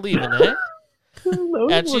 they're leaving, eh?"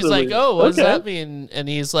 And she's like, "Oh, what does that mean?" And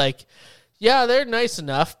he's like, "Yeah, they're nice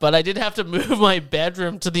enough, but I did have to move my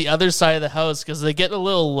bedroom to the other side of the house because they get a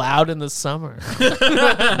little loud in the summer."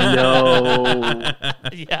 No.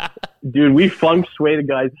 Yeah. Dude, we feng shui the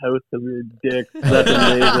guy's house because we were dicks. That's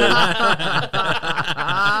amazing.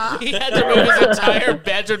 He had to move his entire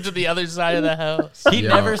bedroom to the other side of the house. He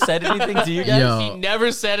never said anything to you guys? Yo. He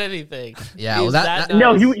never said anything. Yeah, He's well, that- nice.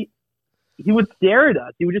 No, he would stare at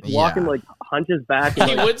us. He would just walk Yeah. and like hunch his back and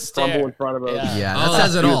He like, would stare. crumble in front of us. Yeah. Yeah, that Oh,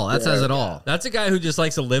 says it all. That yeah. says it all. That's a guy who just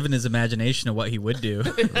likes to live in his imagination of what he would do.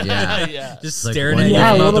 Yeah. Yeah. Just Like, staring what- at you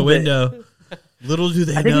Yeah, a from out the little bit. window. Little do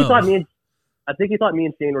they I think know. he thought me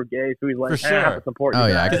and Shane were gay, so he's like, For I have sure. to support Oh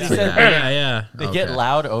you yeah, I guys. can He see said that. Yeah, yeah. They Okay. get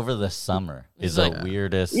loud over the summer is like- the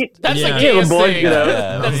weirdest. That's Yeah. the Yeah, gayest the boys thing. get out.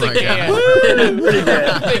 That's Oh the my gayest. Pretty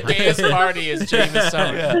gay. The gayest party is during the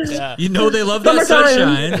summer. Yeah. You know they love that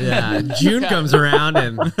Summertime. sunshine. Yeah, June comes around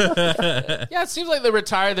and Yeah, it seems like they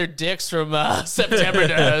retire their dicks from September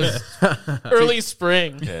to early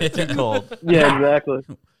spring. Yeah, too cold. Yeah, exactly.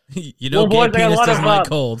 You know, Well, gay boys, I got a penis lot doesn't of, like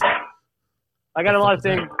cold. I got a lot of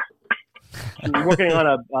things. I'm working on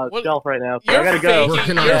a What- shelf right now, so You're I gotta go.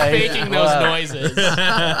 Working on You're it. faking those Wow. noises.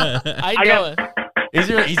 I I know got-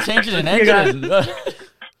 it. He's changing an You guys- engine. Oh,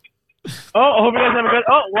 I hope you guys have a good.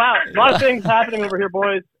 Oh, wow, a lot of things happening over here,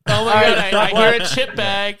 boys. Oh my All god, right, I stop hear a what? chip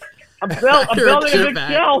bag. I'm You're a building a chip big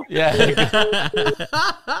bag. shelf. Yeah.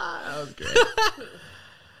 that was great.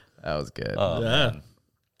 That was good. Oh, Yeah. man.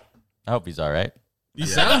 I hope he's all right. He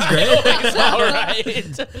sounds great. It's all right.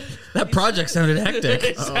 That project sounded hectic.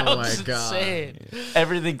 It Oh my sounds God. insane.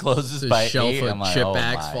 Everything closes It's a by shelf 8. of I'm like, chip oh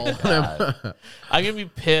bags my falling God. on I'm gonna be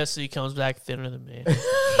pissed if he comes back thinner than me.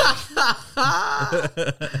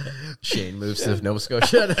 Shane moves to Nova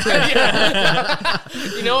Scotia.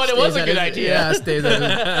 You know what? It was a good idea. Yeah, stays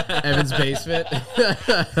at Evan's basement.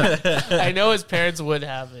 I know his parents would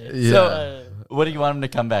have it. Yeah. So, What do you want him to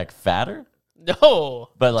come back? Fatter? no.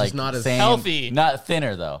 But like not as same, healthy. Not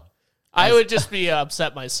thinner though. I would just be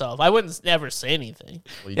upset myself. I wouldn't never say anything.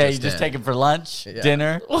 Well, Yeah, you just did. take him for lunch, Yeah.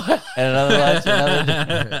 dinner, and another lunch,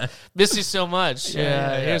 another dinner. Miss you so much.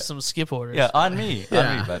 yeah. Here's some skip orders. Yeah, on me,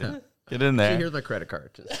 buddy. Get in there. Here's the credit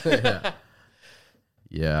card. Just, yeah.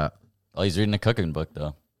 Yeah. Oh, he's reading a cooking book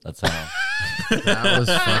though. That's how. That was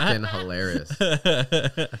fucking hilarious.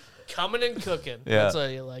 Coming and cooking. Yeah. That's what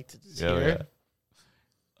you like to Yeah, hear. yeah.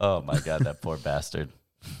 Oh my god, that poor bastard.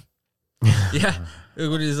 Yeah.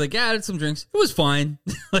 He's like, yeah, I had some drinks. It was fine.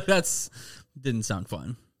 Like, didn't sound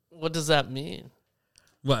fun. What does that mean?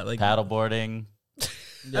 What, like, Paddleboarding.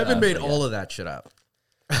 Evan made all of that shit up.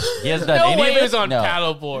 He hasn't done No any way of he it. was on no.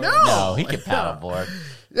 paddleboard. No, he can paddleboard.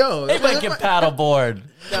 No, Anybody can paddleboard.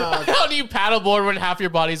 How do you paddleboard when half your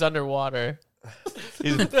body's underwater?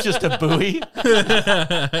 He's just a buoy.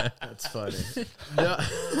 that's funny. No.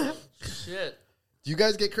 Shit. Do you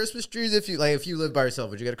guys get Christmas trees if you live by yourself?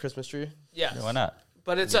 Would you get a Christmas tree? Yes. Why not?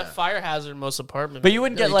 But it's a fire hazard in most apartments. But you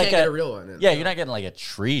wouldn't No, get you like can't get a real one. Yeah, you're not getting like a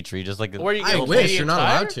tree, just like Where you I get a wish Canadian you're not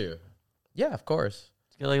Tire? allowed to. Yeah, of course.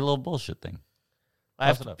 get like a little bullshit thing. I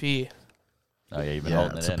have Toss it to up. pee. Oh yeah, you've been Yeah,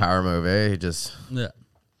 holding it's it a in. power move, eh? He just yeah.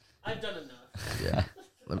 I've done enough. yeah.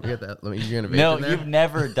 Let me get that. Let me. You gonna vape No, in there? you've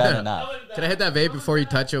never done enough. Can I hit that vape before you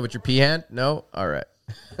touch it with your pee hand? No. All right.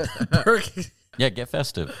 Yeah, get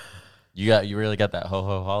festive. You really got that ho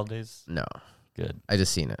ho holidays? No, Good. I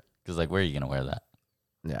just seen it. Because like, where are you gonna wear that?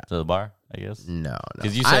 Yeah. To the bar, I guess. No, no.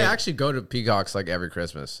 'Cause you I say- actually go to Peacocks like every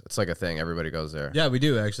Christmas. It's like a thing. Everybody goes there. Yeah, we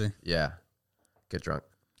do, actually. Yeah. Get drunk.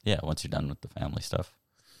 Yeah, once you're done with the family stuff.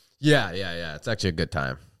 Yeah, yeah, yeah. It's actually a good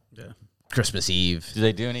time. Yeah. Christmas Eve. Do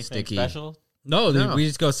they do anything Sticky. special? No, No. we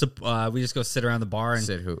just go sit around the bar and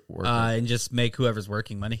Sit who work. and just make whoever's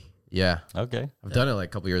working money. Yeah. Okay. I've done it like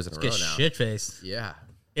a couple years in a row Get now. shit faced. Yeah.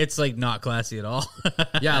 It's like not classy at all.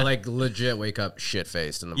 Yeah, like legit wake up shit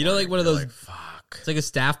faced in the morning. You know, like one of You're those- like, fuck. It's like a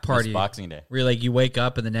staff It's party Boxing Day. where like you wake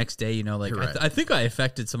up and the next day, you know, like You're right. I think I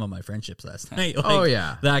affected some of my friendships last night. Like, Oh,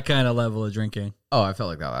 yeah. that kind of level of drinking. Oh, I felt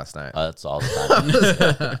like that last night. That's all the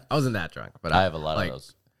time. I wasn't that drunk, but I have a lot like, of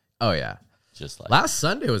those. Oh yeah. Just like Last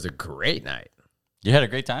Sunday was a great night. you had a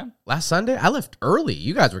great time. Last Sunday, I left early.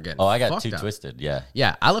 You guys were getting Oh, I got fucked too up. twisted. Yeah.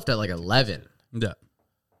 Yeah, I left at like 11:30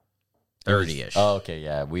 Yeah. ish. Oh, okay.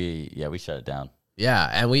 Yeah, we shut it down. Yeah,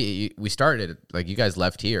 and we started like you guys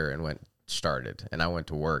left here and started, and I went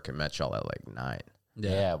to work and met y'all at like 9.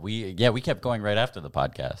 Yeah, we kept going right after the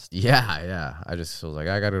podcast. Yeah, yeah. I just was like,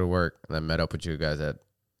 I got to go to work, and then met up with you guys at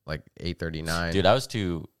like 8:39. Dude, I was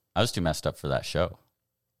too messed up for that show.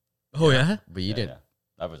 Oh yeah. But you Yeah, didn't. yeah.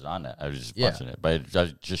 I was on it. I was just Yeah. watching it, but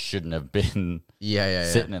I just shouldn't have been Yeah.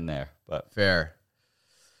 sitting in there. But Fair.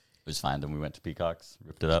 it was fine. Then we went to Peacocks,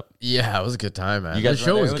 ripped it up. Yeah, it was a good time, man. You guys the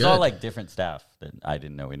show went there? was It was good. all like different staff that I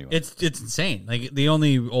didn't know anyone. It's insane. Like the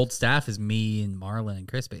only old staff is me and Marlon and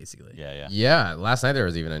Chris basically. yeah. Yeah, last night there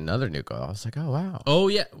was even another new girl. I was like, oh wow. Oh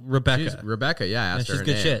yeah, Rebecca. She's Rebecca, yeah, I asked Yeah, her she's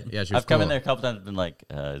good name. shit. Yeah, she was I've come cool. in there a couple times and been like,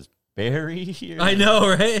 is Barry here? I know,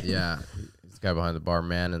 right? Yeah, he's the guy behind the bar,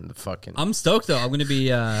 man, and the fucking. I'm stoked though. I'm going to be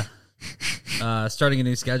starting a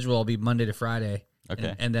new schedule. I'll be Monday to Friday.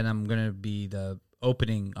 Okay. And then I'm going to be the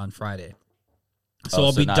opening on Friday. So Oh,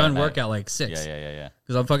 I'll so be not done at work night. at like 6. Yeah.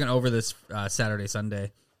 Because I'm fucking over this Saturday,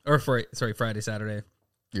 Sunday. Or Friday, Saturday.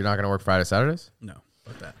 You're not gonna work Friday, Saturdays? No,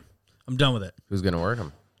 fuck that. I'm done with it. Who's gonna work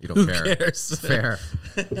them? You don't Who care. cares? Fair.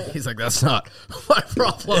 He's like, that's not my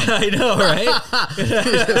problem. I know, right? You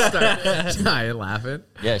just start dying laughing.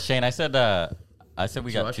 Yeah, Shane, I said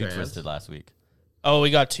we got wash too your hands? twisted last week. Oh, we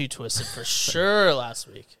got too twisted for sure last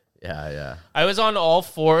week. Yeah. I was on all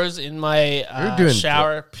fours in my You're doing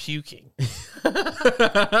shower puking.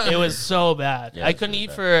 It was so bad. Yeah, I it's couldn't really eat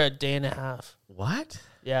bad. for a day and a half. What?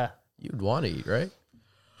 Yeah. You'd want to eat, right?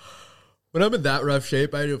 When I'm in that rough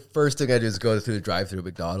shape, first thing I do is go through the drive-through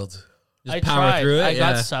McDonald's. Just I power tried. through it. I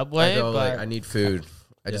yeah. got Subway, I go but like, I need food.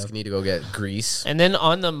 I just need to go get grease. and then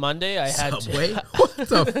on the Monday I had Subway? What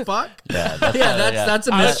the fuck? Yeah, that's Yeah, that's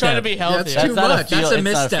a I was misstep. trying to be healthy. That's too much. That's a it's not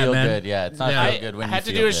misstep, feel man. good. Yeah, it's not Yeah. feel good when I had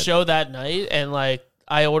you to feel do a good. show that night, and like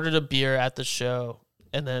I ordered a beer at the show,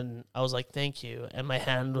 and then I was like, "Thank you," and my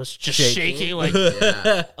hand was just shaking, like,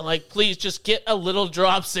 Yeah. I'm like, please just get a little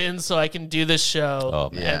drops in so I can do this show. Oh,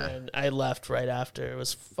 man. Yeah. And then I left right after. It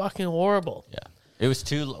was fucking horrible. Yeah, it was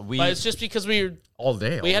too. But it's just because we All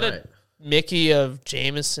day. we all had night. a Mickey of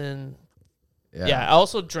Jameson. Yeah. I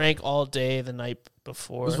also drank all day the night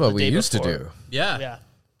before. This is what the we day used before. to do. Yeah. Yeah.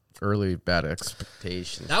 early bad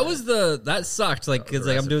expectations. That sucked. Like, because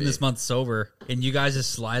like I'm doing recipe. this month sober, and you guys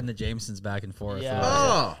just sliding the Jamesons back and forth. Yeah.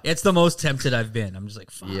 Oh, It's the most tempted I've been. I'm just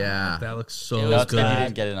like, fuck, Yeah. that looks It so was No, it's good you bad.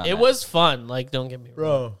 didn't get in on It that. was fun. Like, don't get me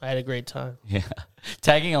wrong. I had a great time. Yeah.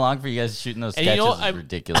 Tagging along for you guys shooting those And sketches you know, is I'm-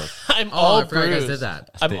 ridiculous. I'm oh, all I forgot you bruised. guys did that.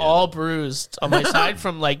 I'm Yeah. all bruised on my side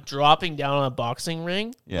from like dropping down on a boxing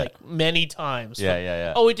ring Yeah. like many times.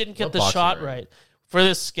 Yeah. Oh, we didn't get What the boxing shot ring? right. For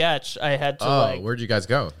this sketch, I had to Oh, like where'd you guys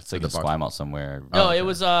go? It's like To in the box- Esquimalt somewhere. no, okay. it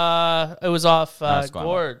was off Esquimalt.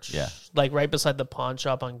 Gorge. Yeah. Like right beside the pawn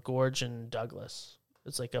shop on Gorge and Douglas.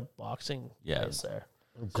 It's like a boxing Yeah. place there.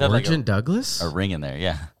 have like Gorge and Douglas? A ring in there,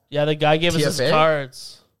 yeah. Yeah, the guy gave us his TFA?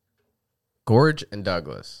 cards. Gorge and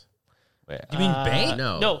Douglas. Wait, You mean Bay?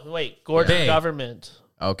 No. No, wait. Gorge Bay. Government.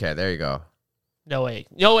 Okay, there you go. No, wait.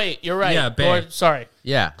 You're right. Yeah, Bay. Gorge, sorry.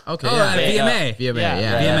 Yeah. Okay. Oh, yeah. Bay. VMA. VMA. Yeah. Yeah.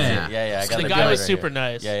 yeah, Yeah. yeah. I got The the guy card was right super here.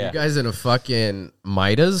 nice. Yeah, yeah. You guys in a fucking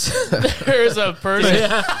Midas? There's a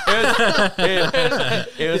person.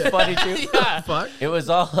 It was funny too. Yeah. Fuck. It was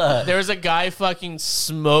all. There was a guy fucking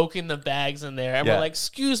smoking the bags in there. And Yeah. we're like,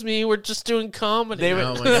 excuse me, we're just doing comedy. They were,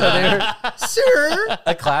 Oh my so they God. were, Sir.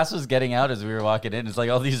 a class was getting out as we were walking in. It's like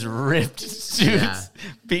all these ripped suits, Yeah.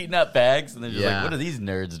 beating up bags, and they're just Yeah. like, "What are these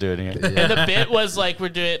nerds doing here?" And the bit was like,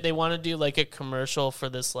 they want to do like a commercial for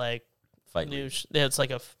this like Fight new, League. it's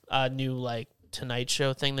like a new like Tonight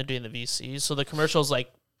Show thing they're doing the VCs. So the commercial's like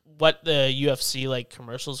what the UFC like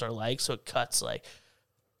commercials are like. So it cuts like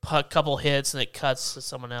a couple hits and it cuts to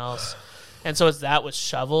someone else. And so it's that with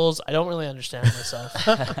shovels. I don't really understand myself.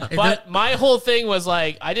 But my whole thing was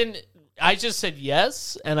like, I just said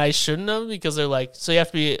yes, and I shouldn't have because they're like, so you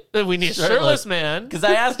have to be, we need a shirtless man. Because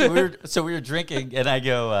I asked him, we were drinking, and I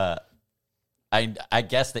go, I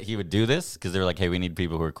guessed that he would do this because they were like, hey, we need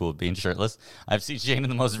people who are cool with being shirtless. I've seen Shane in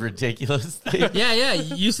the most ridiculous thing. Yeah.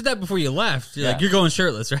 You said that before you left. You're like, Yeah. you're going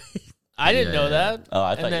shirtless, right? I didn't know Yeah. that. Oh,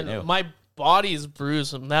 I thought and then you knew. my body is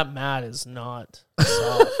bruised, and that mat is not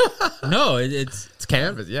soft. No, it's It's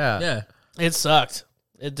canvas. Yeah. yeah. It sucked.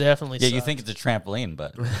 It definitely Yeah, sucked. you think it's a trampoline,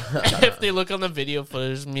 but if they look on the video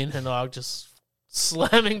footage, me and Hinog just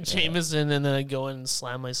slamming Jameson, and then I go in and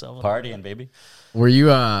slam myself. partying, baby. Were you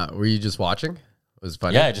just watching? It was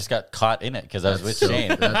funny. Yeah, I just got caught in it because I was with so- Shane.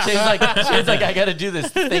 that's- Shane's like, I got to do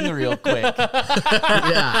this thing real quick.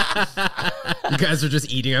 Yeah. You guys are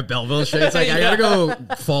just eating at Belleville. Shane's like, I gotta go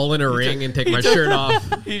fall in a ring and take my shirt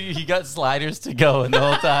off. He got sliders to go in the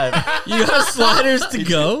whole time. You got sliders to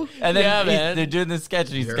go? And then Yeah, man. they're doing this sketch,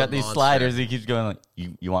 and he's You're got a these monster. sliders. He keeps going like,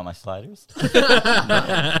 "You want my sliders?"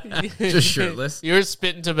 Just shirtless. You were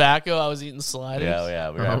spitting tobacco. I was eating sliders. Yeah.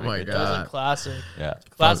 We were Oh having a my good That was time. a classic, Yeah,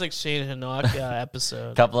 classic Shane Hinog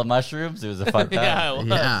episode. couple of mushrooms. It was a fun time. Yeah, it was.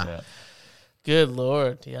 Yeah. Good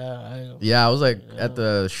Lord. Yeah. Yeah, I was like at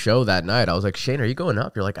the show that night. I was like, Shane, are you going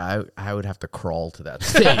up? You're like, I would have to crawl to that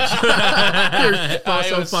stage. You're I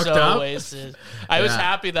so was fucked so up. wasted. I was Yeah.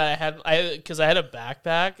 happy that because I had a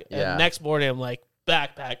backpack. Yeah. And next morning I'm like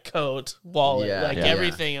backpack, coat, wallet, Yeah, like yeah.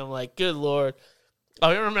 everything. I'm like, good Lord.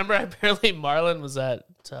 I remember apparently Marlon was at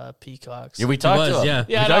Peacocks. Yeah, we talked to was, him. yeah.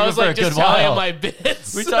 Yeah, we and I talked was to him like for a just good telling him while. my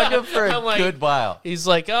bits. We talked to him for a I'm like, good while, He's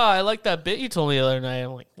like, oh, I like that bit you told me the other night.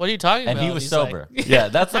 I'm like, what are you talking and about? he was He's sober. like- Yeah,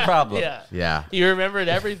 that's the problem. Yeah. Yeah. He remembered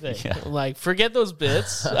everything. Yeah. I'm like, forget those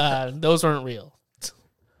bits. Those weren't real.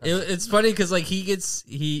 It's funny because like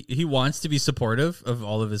he wants to be supportive of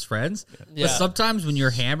all of his friends, Yeah. but sometimes when you're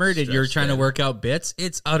hammered and you're trying to work out bits,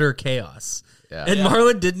 it's utter chaos. Yeah. And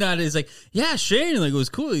Marlon did not. He's like, yeah, Shane, like it was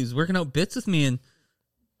cool. He was working out bits with me, and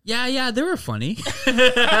yeah, they were funny.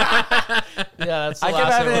 Yeah, that's the I kept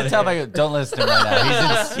last having thing to tell him, don't listen to him right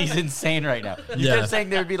now. He's insane right now. You Yeah. kept saying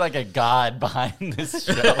there would be like a god behind this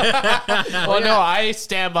show. Well, no, I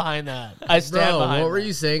stand behind that. I stand Bro, behind what were that.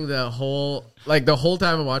 you saying the whole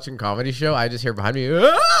time I'm watching comedy show? I just hear behind me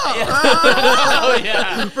Oh,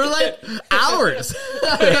 yeah. for like hours.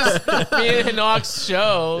 Me and Hinnock's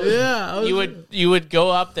show. Yeah, I was- You would go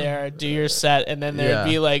up there, do your set, and then there'd Yeah.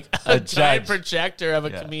 be like a giant judge. projector of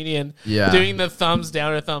a Yeah. comedian Yeah. doing the thumbs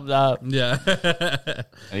down or thumbs up. Yeah.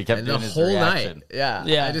 And he kept And the doing his whole reaction. night. Yeah.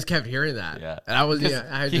 Yeah. I just kept hearing that. Yeah. And I was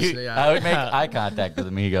I just I would make eye contact with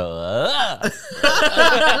him. He'd go,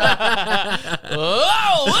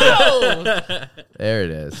 Whoa! there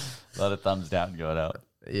it is. a lot of thumbs down going out.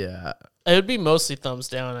 Yeah. It would be mostly thumbs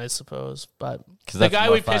down, I suppose. But 'Cause the that's guy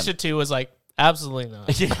more we pitched fun. it to was like, absolutely not.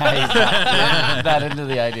 Yeah, he's not into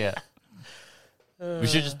the idea. We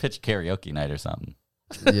should just pitch karaoke night or something.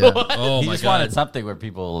 Yeah. Oh He my just wanted god. something where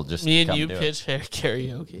people will just Me and come you do it. pitch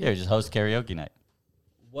karaoke. Yeah, just host karaoke night.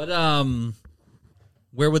 What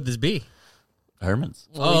where would this be? Herman's.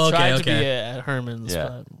 Well, Oh, we tried okay, to okay. be at Herman's,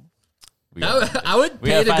 Yeah. but I would We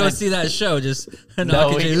pay gotta to go find a- see that show. Just No,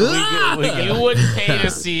 knock we it- You wouldn't pay to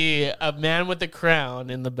see a man with a crown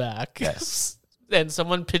in the back. Yes. And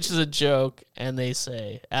someone pitches a joke and they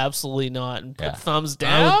say, absolutely not, and put Yeah. thumbs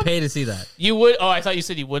down. I would pay to see that. You would? Oh, I thought you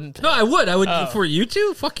said you wouldn't pay. No, I would. I would Oh. for you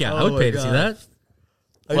two. Fuck yeah, I Oh would my pay to see God.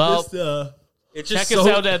 that. Well, It's check just us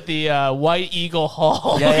so- out at the White Eagle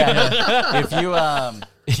Hall. Yeah. If you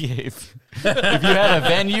if you had a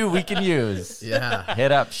venue we can use, Yeah.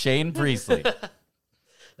 hit up Shane Priestley.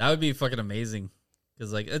 That would be fucking amazing.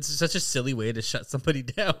 Because like it's such a silly way to shut somebody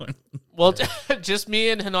down. Well, just me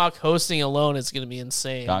and Hanok hosting alone is going to be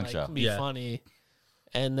insane. Gong Like, show. be Yeah. funny.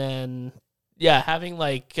 And then, yeah, having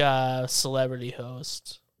like celebrity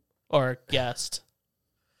host or guest.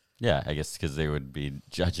 Yeah, I guess because they would be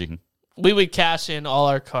judging. We would cash in all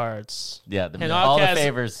our cards. Yeah, Hanok all the has,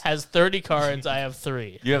 favors. has 30 cards. I have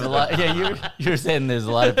 3. You have a lot. Yeah, you're saying there's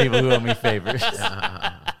a lot of people who owe me favors.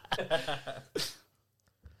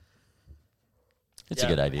 It's a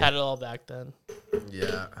good idea. Had it all back then.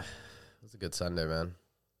 Yeah. It was a good Sunday, man.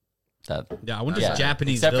 That, Yeah, I went to yeah,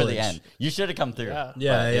 Japanese except village. for the end. You should have come through. Yeah.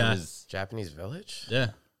 Yeah, but yeah. It was, Japanese village? Yeah.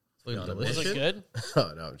 On the Was mission? it good?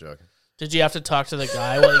 Oh, no, I'm joking. Did you have to talk to the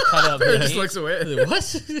guy while he cut up He meat? just looks away.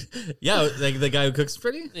 What? Yeah, like the guy who cooks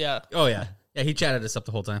pretty. Yeah. Oh yeah, yeah. He chatted us up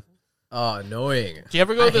the whole time. Oh, annoying. Do you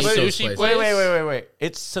ever go to the I hate those sushi places. place? wait.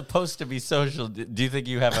 It's supposed to be social. Do you think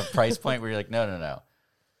you have a price point where you're like, no.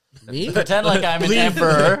 Me? Pretend like I'm an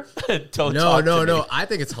emperor. Don't No, talk no, to no. me. I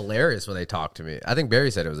think it's hilarious when they talk to me. I think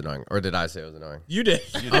Barry said it was annoying. Or did I say it was annoying? You did.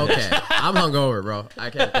 Okay. I'm hungover, bro. I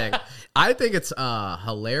can't think. I think it's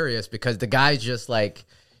hilarious because the guy's just like,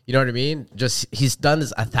 you know what I mean? Just he's done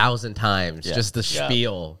this 1,000 times. Yeah. Just the Yeah.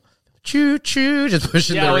 spiel. Choo choo, just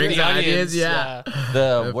pushing Yeah, the with rings the of onions. ideas. Yeah.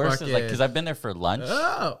 The The worst is like, fucking- because I've been there for lunch.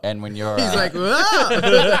 Oh. And when you're. He's like, whoa. With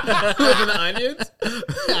the onions.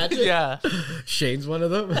 Yeah. Shane's one of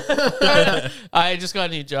them. I just got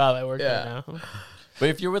a new job. I work there Yeah. now. But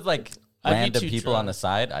if you're with like I'd be random too people on drunk. the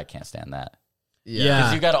side, I can't stand that. Yeah.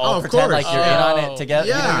 Because you got to all Oh, of pretend course. like you're in on Oh. it together.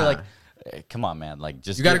 You know, Yeah. you're like, come on, man. Like,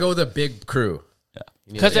 just You got to give- go with a big crew. Yeah.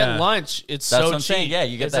 You need Because to- Yeah. at lunch, it's That's so what I'm cheap. saying. Yeah,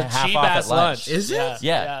 you get it's the a half cheap off at ass lunch. Is it? Yeah.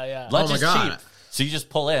 Yeah. Yeah. Lunch Oh my is God. cheap. So you just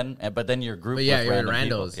pull in, but then you're grouped But yeah, with you're in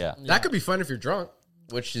random randos. people. Yeah. That could be fun if you're drunk,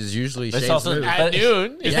 which is usually It's Shane's also- move. I- At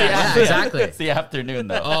noon. Yeah, exactly. It's the afternoon,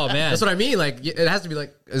 though. Oh man. That's what I mean. Like, it has to be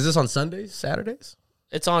like, is this on Sundays, Saturdays?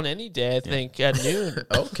 It's on any day, I think, at noon.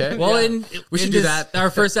 Okay. Well, Yeah. We should do that. Our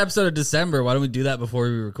first episode of December. Why don't we do that before we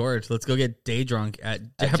record? Let's go get day drunk at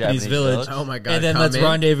Japanese Japanese Village. Village? Oh my God. And then come let's in.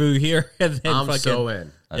 rendezvous here. And then I'm fucking, so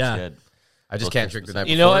in. That's yeah. good. I just Well, can't drink the night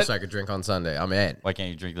You before, know what? so I could drink on Sunday. I'm in Why can't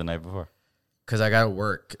you drink the night before? because I gotta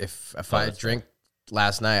work. If I that's drink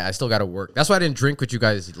last night, I still gotta work. That's why I didn't drink with you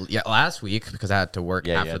guys last week because I had to work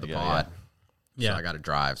Yeah, you after had the to go, pod. Yeah. So I gotta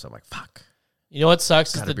drive. So I'm like, fuck. You know what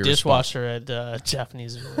sucks is Gotta the be dishwasher at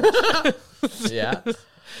Japanese Village. Yeah.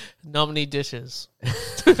 Not many dishes.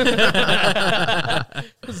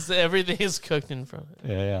 Everything is cooked in front of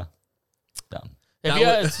it. Yeah. Dumb. Have That you,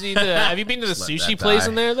 would- guys seen have you been to the Let sushi that place die.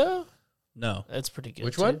 in there, though? No. That's pretty good.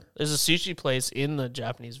 Which too. one? There's a sushi place in the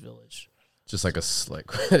Japanese Village. Just like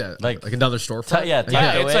like another storefront. Yeah,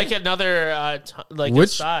 Yeah, Take it's away? like another like Which-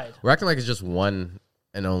 aside. We're acting like it's just one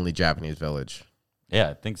and only Japanese village. Yeah,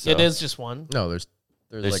 I think so. It is just one. No, there's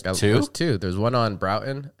There's like two? There's two. There's one on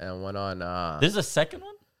Broughton and one on There's a second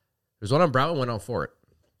one? there's one on Broughton, one on Fort.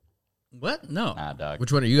 What? No. Nah, dog.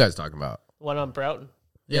 Which one are you guys talking about? One on Broughton.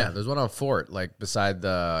 Yeah, there's one on Fort, like beside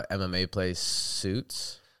the MMA place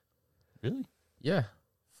Suits. Really? Yeah.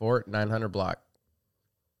 Fort 900 block.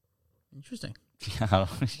 Interesting. I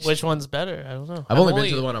don't- Which one's better? I don't know. I've only been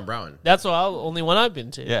to the one on Broughton. That's the only one I've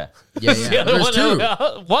been to. yeah. Yeah, The yeah. other There's one,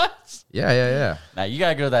 two. what? Yeah. Now you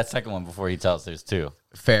gotta go to that second one before he tells there's two.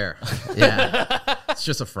 Fair. Yeah. It's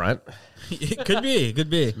just a front. It could be. It could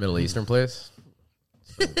be. Middle Eastern place.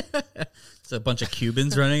 It's a bunch of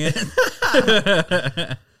Cubans running it.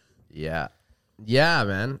 Yeah. Yeah,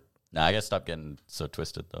 man. Nah, I gotta stop getting so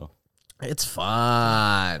twisted though. It's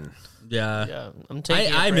fun. Yeah. Yeah, I'm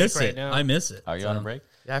taking. I a break miss right it. now. I miss it. Are you on a break?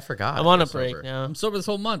 Yeah, I forgot. I'm on a I'm break sober. now. I'm sober this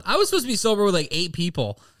whole month. I was supposed to be sober with like 8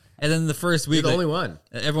 people. And then the first You're week, the like, only one.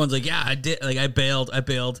 everyone's like, yeah, I did. Like, I bailed.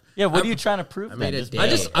 Yeah, what are you trying to prove? made then? it Just day.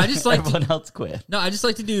 I just like to, everyone else quit. no, I just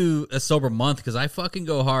like to do a sober month because I fucking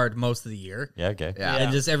go hard most of the year. Yeah, okay. Yeah.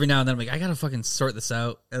 And just every now and then I'm like, I gotta fucking sort this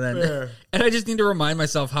out. And then, and I just need to remind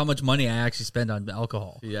myself how much money I actually spend on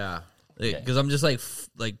alcohol. Yeah. Because I'm just like,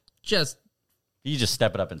 just, You just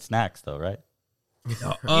step it up in snacks though, right? You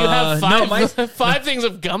have no, five things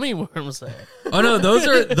of gummy worms there. Oh no,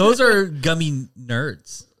 those are gummy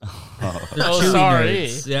nerds. They're chewy sorry.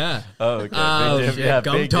 nerds. Yeah. Oh, okay. Oh, Big dip. shit. Yeah,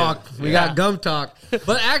 Gum big talk. dip. We got gum talk.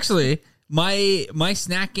 But actually, my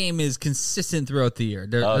snack game is consistent throughout the year.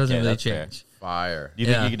 It doesn't really that's fair. change. Fire. You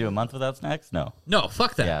think Yeah. you could do a month without snacks? No. No,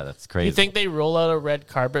 fuck that. Yeah, that's crazy. You think they roll out a red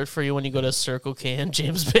carpet for you when you go to Circle K in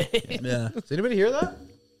James Bay? Yeah. Does anybody hear that?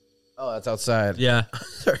 Oh, that's outside. Yeah.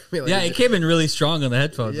 Sorry, like, Yeah, it came in really strong on the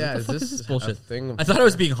headphones. Yeah, What the is fuck this is this a bullshit? thing? I thought I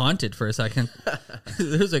was being haunted for a second.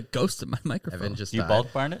 There's a ghost in my microphone. Evan just Do you died.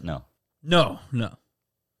 bulk barn it? No. No.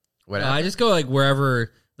 What I happened? just go like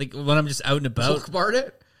wherever, like when I'm just out and about. Bulk barn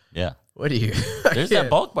it? Yeah. What do you? There's that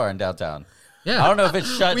bulk barn downtown. Yeah. I don't know if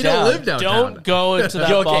it's shut We down. don't live downtown. Don't go into that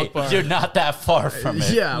You're, bulk bar. you're not that far from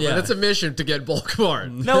it. Yeah, Yeah. but it's a mission to get bulk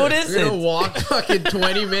barn. No, it We're gonna isn't. walk fucking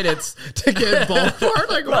 20 minutes to get bulk barn.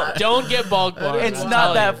 Like what? Don't get bulk bar. It's I'm not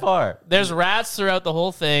telling that you. far. There's rats throughout the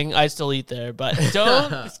whole thing. I still eat there, but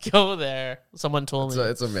don't go there. Someone told me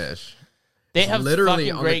It's a mish. they have literally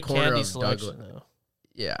fucking on the great corner candy of selection Douglas. though,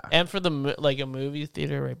 Yeah. and for the like a movie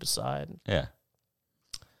theater right beside. Yeah.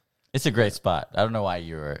 It's a great spot. I don't know why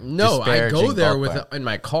you were No, I go disparaging there bulk with barn. in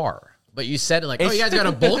my car. But you said it like, oh, It's- you guys got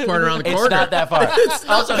a bulk barn around the It's corner. not that far.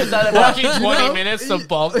 Also, it's not that Walking far. 20 know? minutes to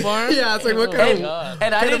bulk bar. Yeah, it's like, what Oh kind my of- God.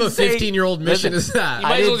 And I What kind of didn't a say 15-year-old mission Listen, is that? You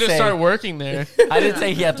might as well didn't just say- start working there. I didn't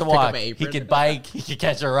say he had to walk. my He apron. could bike. He could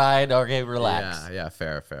catch a ride. Okay, relax. Yeah,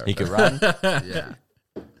 fair. He could run. Yeah.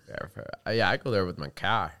 Fair. Yeah, I go there with my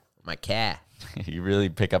car. My cat. You really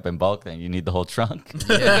pick up in bulk, then you need the whole trunk.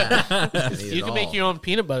 Yeah. You can make your own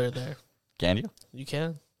peanut butter there. Can you? You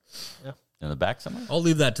can. In the back somewhere? I'll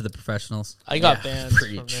leave that to the professionals. I got Yeah, banned from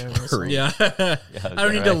preach, there. recently. Yeah. Yeah, I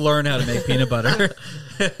don't need to learn how to make peanut butter.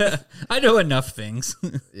 I know enough things.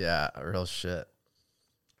 Yeah, real shit.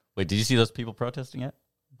 Wait, did you see those people protesting it?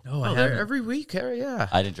 No, I Oh, haven't. every week, yeah.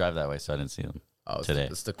 I didn't drive that way, so I didn't see them. Oh, today.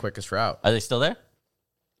 It's the quickest route. Are they still there?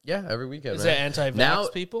 Yeah, every weekend. Is man. it anti-vax now,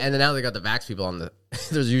 people? And then now they got the vax people on the.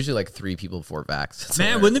 There's usually like 3 people before vax. It's Man,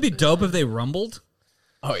 hilarious. wouldn't it be dope if they rumbled?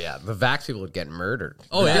 Oh yeah, the vax people would get murdered.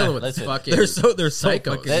 Oh, They're yeah. dealing with Listen, fucking. They're so psychos.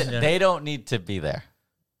 fucking, They, yeah. they don't need to be there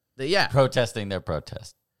yeah. protesting their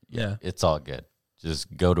protest. Yeah. It's all good.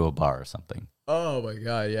 Just go to a bar or something. Oh my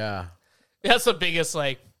god, yeah. That's the biggest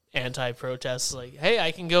like anti-protest. Like, hey,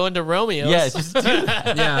 I can go into Romeo's. Yeah, just do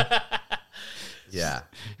that. Yeah. Yeah.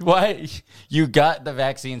 Why? You got the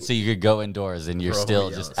vaccine so you could go indoors and you're still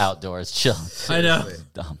Romeo's. just outdoors chilling. I know. Seriously.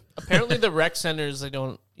 Dumb. Apparently, the rec centers they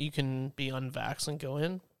don't. You can be unvaxxed and go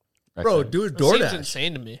in. Bro, do a It seems DoorDash.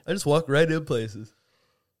 insane to me. I just walk right in places.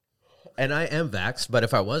 And I am vaxxed, but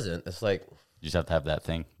if I wasn't, it's like, You just have to have that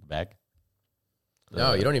thing, the bag.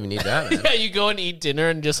 no, you don't even need that, man. Yeah, you go and eat dinner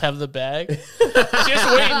and just have the bag.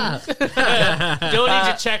 Just waiting. Don't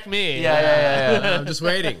need to check me. Yeah. I'm just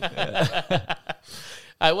waiting.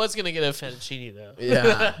 I was gonna get a fettuccine though.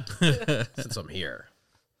 Yeah. Since I'm here.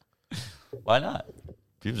 Why not?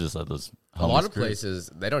 People just let those. A lot of homeless places,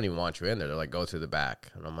 they don't even want you in there. They're like, go through the back.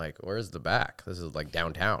 And I'm like, where's the back? This is like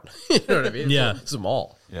downtown. You know what I mean? Yeah. It's a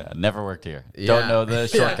mall. crews. Yeah, never worked here. Yeah. Don't know the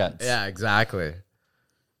Yeah. shortcuts. Yeah, exactly.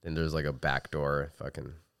 Then there's like a back door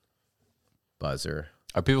fucking buzzer.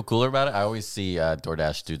 Are people cooler about it? I always see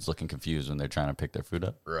DoorDash dudes looking confused when they're trying to pick their food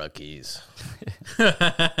up. Rookies.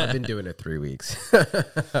 I've been doing it 3 weeks.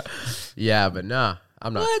 Yeah, but nah,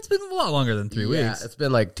 I'm not. Well, it's been a lot longer than 3 Yeah, weeks. it's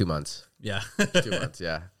been like 2 months. Yeah. 2 months,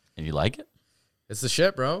 yeah. And you like it? It's the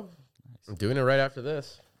shit, bro. I'm doing it right after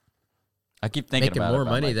this. I keep thinking Making about more it. but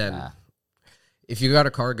I'm money like, than- nah. If you got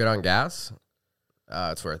a car good on gas,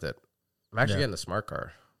 it's worth it. I'm actually Yeah. getting a smart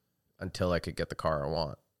car until I could get the car I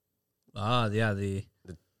want. Yeah. The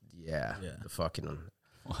Yeah, Yeah. the fucking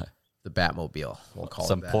What? the Batmobile. We'll call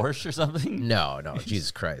Some it that. Porsche or something? No,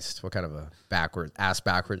 Jesus Christ! What kind of a backward?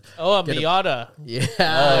 Oh, a Get a- Miata. Yeah.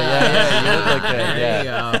 Oh, yeah. You look like that. There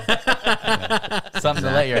Yeah. you go. Something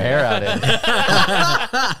to let your hair out in.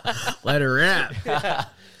 Let it rip.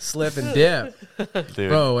 Slip and dip. Dude.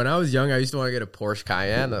 Bro, when I was young, I used to want to get a Porsche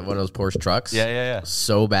Cayenne, one of those Porsche trucks. Yeah.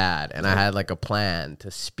 So bad. And I had like a plan to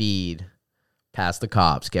speed past the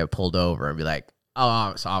cops, get pulled over, and be like,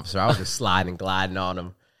 oh, officer, I was just sliding, gliding on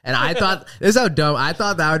him. And I thought, this is how dumb, I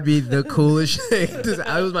thought that would be the coolest thing.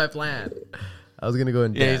 That was my plan. I was going to go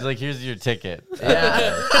in Yeah, debt. he's like, here's your ticket.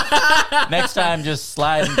 Yeah. Next time, just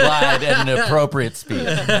slide and glide at an appropriate speed.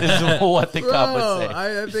 This is what the cop Bro, would say.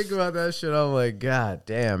 I think about that shit. I'm like, God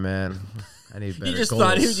damn, man. I need better you just goals.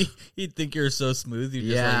 thought he'd think you're so smooth. You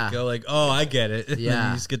just Yeah. like go like, oh, I get it. And then Yeah.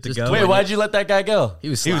 you just get to Just go. Wait, why'd you let that guy go? He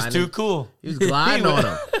was too sliding. cool. He was gliding on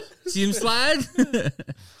him. See him slide?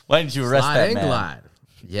 Why didn't you arrest Slide that and man? glide.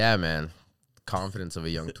 Yeah, man. confidence of a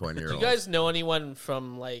young Do 20-year-old. you guys know anyone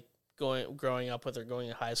from like growing up with or going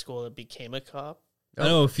to high school that became a cop? I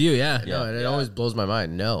know a few, yeah. No, and it Yeah. always blows my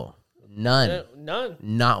mind. No, none, None.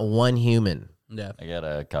 not one human. Yeah. I got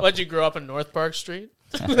a couple. What'd you grow up in North Park Street?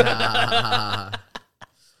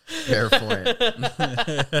 Fair point.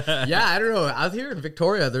 Yeah, I don't know. Out here in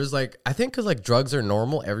Victoria, there's like, I think because like drugs are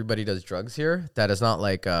normal, everybody does drugs here. That is not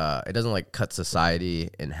like it doesn't like cut society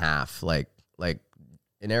in half. Like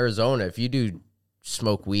in Arizona, if you do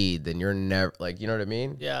smoke weed, then you're never like, you know what I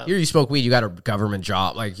mean? Yeah. Here you smoke weed, you got a government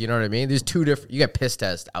job. Like, you know what I mean? There's two different. You get piss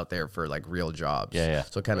test out there for like real jobs. Yeah, yeah.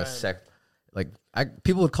 So it kind of Right.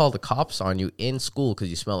 people would call the cops on you in school because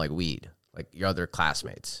you smell like weed, like your other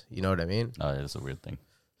classmates. You know what I mean? Oh, it's a weird thing.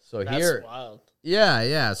 So That's here, wild.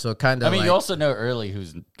 yeah. So kind of. I mean, like, you also know early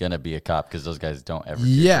who's gonna be a cop because those guys don't ever do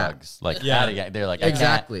Yeah. drugs. Like, Yeah. they're like,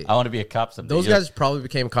 Exactly. I want to be a cop someday. those You're guys probably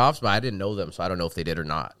became cops, but I didn't know them, so I don't know if they did or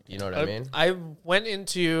not. You know what I mean? I went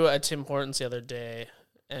into a Tim Hortons the other day,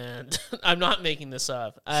 and I'm not making this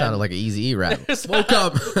up. Sounded like an Easy E rap. Woke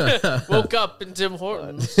up. Woke up in Tim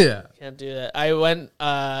Hortons. Yeah. Can't do that. I went,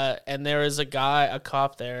 and there was a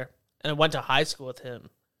cop there, and I went to high school with him.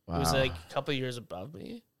 He was Wow. like a couple years above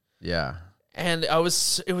me. Yeah. And it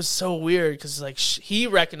was so weird because like he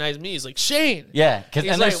recognized me. He's like, Shane. yeah, because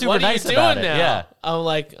He's and they're like, super what are nice you doing about it. now? Yeah, I'm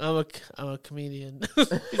like, I'm a comedian.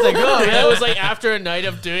 He's like, oh, yeah. It was like after a night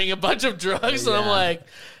of doing a bunch of drugs, and I'm like,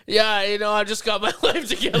 yeah, you know, I just got my life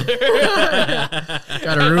together.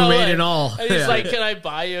 Got a roommate and all. And he's Yeah. like, can I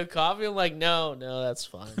buy you a coffee? I'm like, no, that's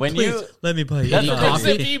fine. when Please, you let me buy you That's a the thing.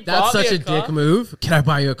 coffee. If he That's bought me such a a dick co- move. Can I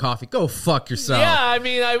buy you a coffee? Go fuck yourself. Yeah, I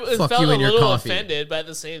mean, I Fuck felt you a and your little coffee. offended, but at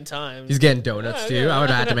the same time, He's getting donuts too. I would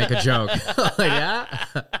have had to make a joke. Like, yeah.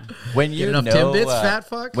 when you Get enough know Timbits, fat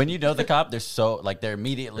fuck? when you know the cop, they're so like they're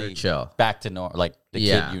immediately They're chill. back to normal. Like the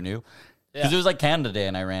Yeah. kid you knew, Yeah. because it was like Canada Day,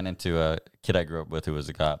 and I ran into a kid I grew up with who was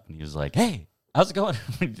a cop, and he was like, "Hey, how's it going?"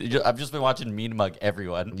 I've just been watching Mean Mug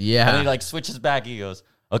Everyone. Yeah. and then he like switches back. He goes,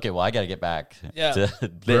 "Okay, well, I got to get back Yeah. to this."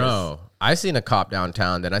 Bro, I seen a cop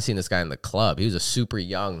downtown. Then I seen this guy in the club. He was a super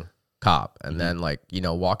young cop. And then, like, you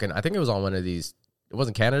know, walking, I think it was on one of these, it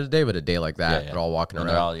wasn't Canada Day, but a day like that. Yeah. They're all walking And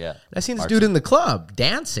around. they're all, yeah. And I seen this Marching. dude in the club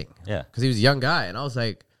dancing. Yeah. Because he was a young guy. And I was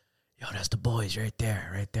like, yo, that's the boys right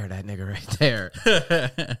there, that nigga right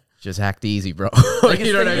there. Just act easy, bro.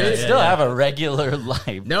 You know what I You mean? still have a regular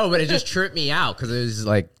life. No, but it just tripped me out because it was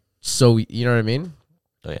like, so, you know what I mean?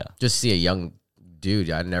 Oh, yeah. Just see a young dude.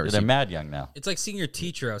 I'd never They're seen. mad young now. It's like seeing your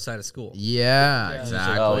teacher outside of school. Yeah,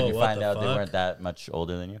 exactly. Oh, and you what find the out they fuck? weren't that much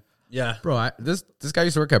older than you? Yeah. Bro, this guy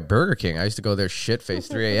used to work at Burger King. I used to go there shit face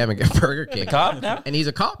 3 a.m. and get Burger King. Cop now? And he's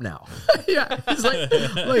a cop now. Yeah. He's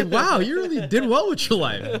like, wow, you really did well with your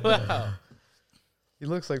life. wow. He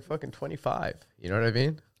looks like fucking 25. You know what I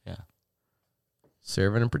mean? Yeah.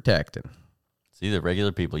 Serving and protecting. See, the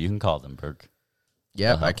regular people, you can call them, Burke.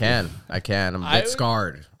 Yep, I can. I'm a I bit would-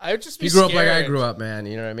 scarred. I would just be You grew up scared. like I grew up, man.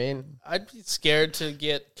 You know what I mean? I'd be scared to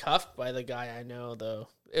get cuffed by the guy I know, though.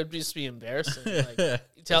 It would just be embarrassing. Like,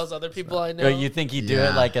 he tells other people I know. Or you think he'd do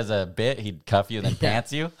Yeah. it like as a bit? He'd cuff you and then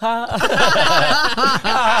pants you?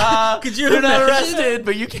 Could you You're not imagine? arrested,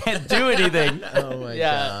 but you can't do anything. Oh my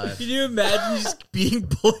Yeah. god. Can you imagine just being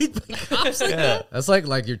bullied by cops? Yeah. That's like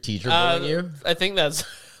your teacher bullying you. I think that's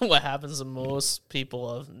what happens to most people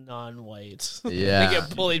of non-white. Yeah. They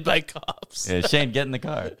get bullied by cops. Yeah, Shane, get in the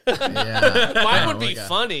car. Yeah. Mine would Oh be my God.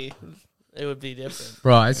 funny. It would be different.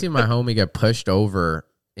 Bro, I seen my homie get pushed over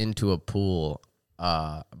into a pool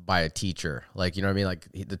by a teacher. Like, you know what I mean? Like,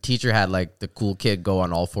 the teacher had, like, the cool kid go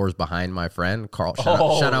on all fours behind my friend. Carl.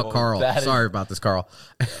 Shout out Carl. that is- Sorry about this, Carl.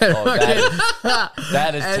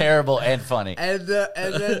 That is terrible and funny. And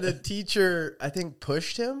then the teacher, I think,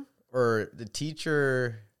 pushed him. Or the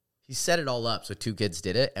teacher, he set it all up. So 2 kids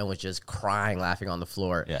did it and was just crying, laughing on the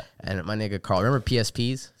floor. Yeah. And my nigga Carl, remember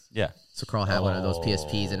PSPs? Yeah, So Carl had one of those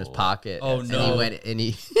PSPs in his pocket. Oh, and no. he went and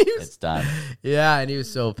he it's done. yeah, and he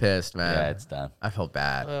was so pissed, man. Yeah, it's done. I felt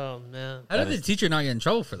bad. Oh, man. How did the teacher not get in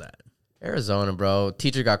trouble for that? Arizona, bro.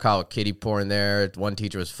 Teacher got caught with kiddie porn there. One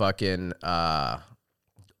teacher was fucking the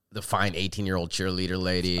fine 18-year-old cheerleader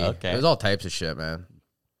lady. Okay. It was all types of shit, man.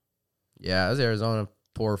 Yeah, it was Arizona.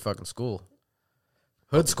 Poor fucking school.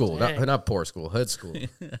 Hood school. Dang. Not poor school. Hood school.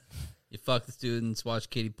 You fuck the students, watch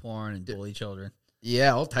kiddie porn, and bully children.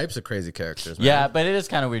 Yeah, all types of crazy characters, man. Yeah, but it is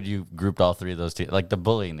kind of weird you grouped all three of those two. Like the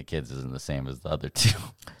bullying the kids isn't the same as the other two.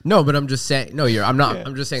 No, but I'm just saying. No, I'm not.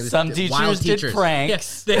 I'm just saying. This, Some wild teachers did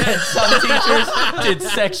pranks. They had- Some teachers did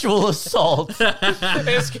sexual assault.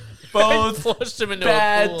 Both Flushed him into a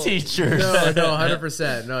bad pool. teachers. No,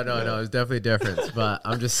 100%. No, it's definitely a difference. But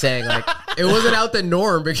I'm just saying, like, it wasn't out the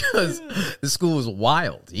norm because the school was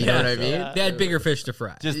wild. You know what I mean? Yeah. They had bigger fish to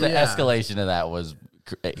fry. Just the Yeah. escalation of that was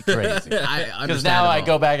crazy. Because now I Understandable.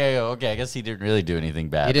 go back, I go, okay, I guess he didn't really do anything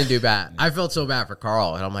bad. He didn't do bad. I felt so bad for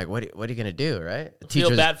Carl, and I'm like, what are you gonna do, right? The Feel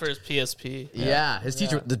teacher's- bad for his PSP. Yeah, his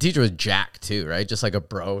teacher. The teacher was Jack too, right? Just like a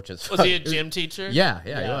bro. Just Was he a gym teacher? Yeah,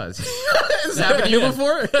 he was. Has this happened to you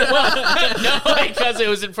before? No, because it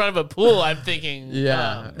was in front of a pool. I'm thinking,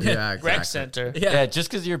 yeah, yeah, exactly. rec center. Yeah, just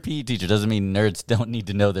because you're a PE teacher doesn't mean nerds don't need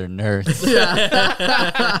to know they're nerds.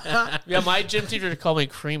 Yeah, my gym teacher called me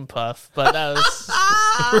Cream Puff, but that was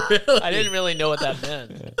I didn't really know what that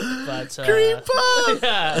meant. But Cream Puff.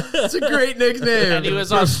 yeah. That's a great nickname. And he was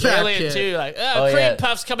for a fat Australian kid. too, like Oh, Cream yeah.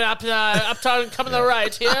 Puff's coming up coming to the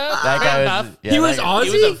right here. That Cream guy Puff. was. Yeah, He was that, Aussie? He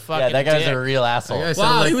was a fucking Yeah, that guy's dick. a real asshole. That guy Wow,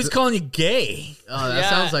 sounded like he was the- calling you gay. Oh, that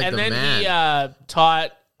sounds like and the then man. he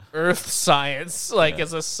taught earth science like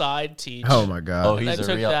as a side teach. Oh my god. Oh, I he's a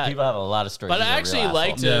took real. that. People have a lot of stories. But He's I a actually real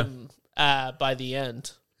liked asshole. him by the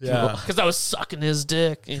end. Yeah. Because I was sucking his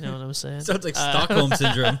dick. You know what I'm saying? Sounds like Stockholm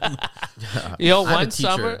syndrome. You know, I had a one teacher.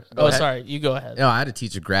 summer. Go Oh, ahead. sorry. You go ahead. No, I had a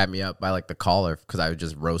teacher grab me up by like the collar because I was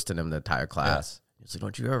just roasting him the entire class. He's like,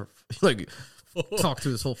 "Don't you ever like talk to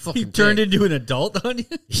this whole fucking?" He turned thing." into an adult on you.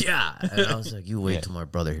 Yeah, and I was like, "You wait Yeah. till my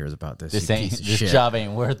brother hears about this. This you ain't. piece of This shit." job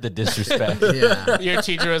ain't worth the disrespect. Yeah, Your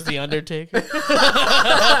teacher was the Undertaker.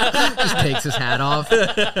 just takes his hat off.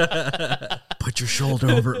 Put your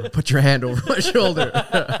shoulder over. Put your hand over my shoulder.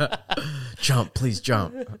 Jump, please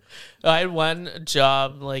jump. I had one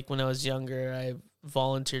job like when I was younger. I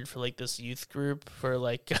volunteered for like this youth group for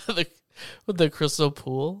like the Crystal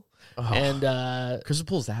Pool. And Crystal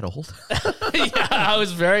Pool's that old? yeah, I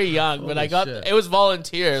was very young, but I got shit. it was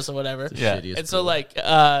volunteers or whatever. Yeah. Shittiest And so pool. like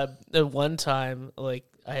the one time like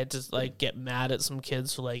I had to like get mad at some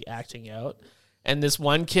kids for like acting out, and this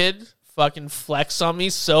one kid fucking flexed on me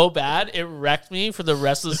so bad it wrecked me for the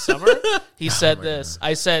rest of the summer. He said this.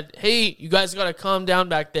 I said, "Hey, you guys got to calm down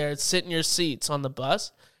back there and sit in your seats on the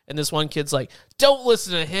bus." And this one kid's like, "Don't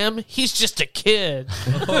listen to him. He's just a kid."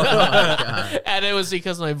 And it was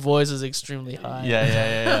because my voice is extremely high.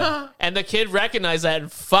 Yeah. And the kid recognized that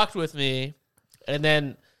and fucked with me. And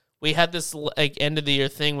then we had this like end of the year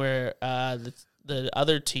thing where the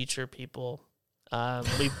other teacher people,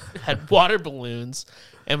 we had water balloons,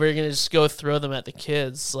 and we were gonna just go throw them at the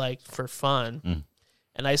kids like for fun.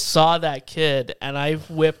 And I saw that kid, and I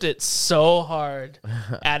whipped it so hard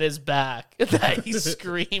at his back that he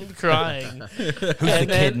screamed, crying. Who's the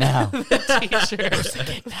kid now? The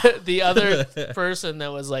teacher, the other person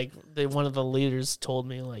that was like one of the leaders told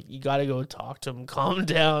me like, you got to go talk to him, calm him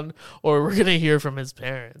down, or we're gonna hear from his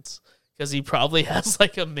parents because he probably has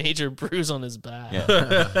like a major bruise on his back.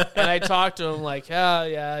 Yeah. And I talked to him like, oh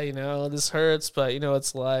yeah, you know this hurts, but you know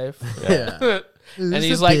it's life. Yeah. And Who's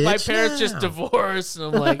he's the like, my bitch parents just now? divorced, and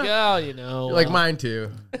I'm like, oh, you know, Like well. mine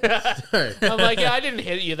too. I'm like, yeah, I didn't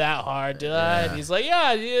hit you that hard, did I? And he's like,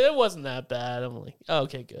 yeah, it wasn't that bad. I'm like, oh,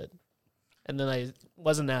 okay, good. And then I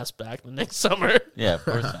wasn't asked back the next summer. Yeah, of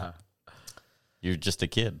course not. You're just a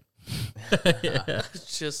kid.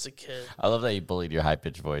 It's just a kid. I love that you bullied your high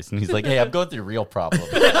pitched voice, and he's like, "Hey, I'm going through real problems.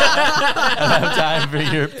 I don't have time for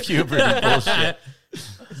your puberty bullshit.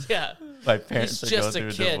 Yeah. My He's parents are just going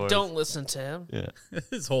a through kid. divorce." Don't listen to him. Yeah.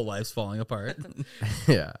 His whole life's falling apart.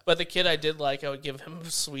 Yeah. But the kid I did like, I would give him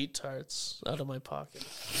sweet tarts out of my pocket.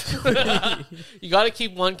 You got to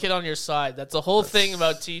keep one kid on your side. That's the whole thing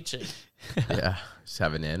about teaching. Yeah. Just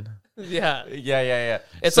have an in. Yeah. Yeah.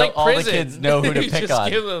 It's So like all prison. the kids know who to You pick just on.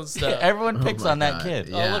 give them stuff. Everyone picks my on that God. kid.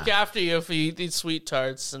 Yeah. I'll look after you if you eat these sweet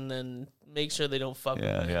tarts, and then make sure they don't fuck with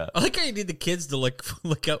me. Yeah. I like how you need the kids to look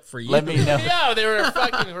out for you. Let me know. Yeah, they were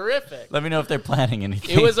fucking horrific. Let me know if they're planning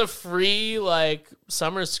anything. It was a free like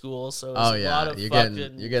summer school, so it was Oh a yeah. lot of You're fucking.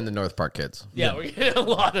 getting the North Park kids. Yeah, we're getting a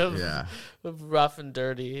lot of, Yeah. of rough and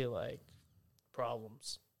dirty like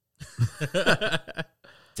problems.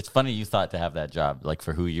 It's funny you thought to have that job, like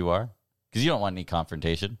for who you are, because you don't want any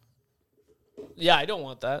confrontation. Yeah, I don't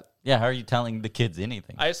want that. Yeah, how are you telling the kids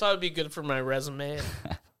anything? I just thought it'd be good for my resume.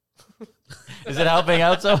 Is it helping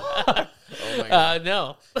out so far?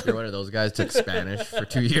 No. You're one of those guys took Spanish for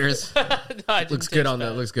 2 years. No, I didn't Looks take good on the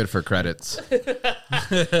Spanish. looks good for credits. No,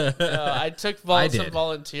 I took I some did.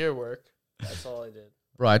 volunteer work. That's all I did.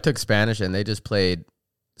 Bro, I took Spanish and they just played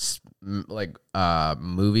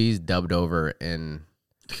movies dubbed over in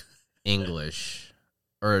English,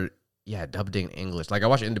 or dubbed in English. Like I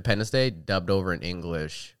watched Independence Day dubbed over in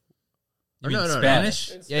English. You Or mean no.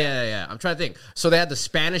 Spanish? Yeah. I'm trying to think. So they had the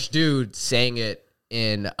Spanish dude saying it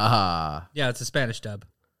in Yeah, it's a Spanish dub.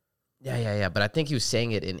 Yeah. But I think he was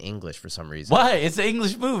saying it in English for some reason. Why? It's an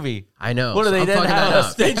English movie. I know. What do they I'm then fucking have? that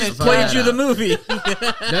up. They I'm just fucking played that you the up.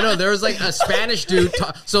 movie. No, there was like a Spanish dude.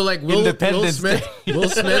 So like Will Independence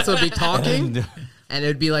Smith would be talking, and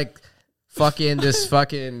it'd be like fucking this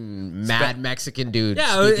fucking mad Mexican dude.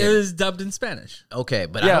 Yeah, it speaking. was dubbed in Spanish. Okay,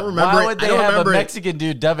 but I Yeah, don't remember. why would they I don't have a remember it. Mexican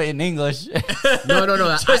dude dub it in English? No.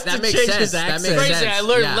 Just That to makes change sense. his That accent. makes Crazy, sense. I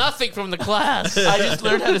learned Yeah. nothing from the class. I just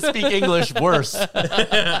learned how to speak English worse.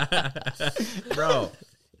 Bro.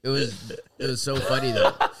 It was so funny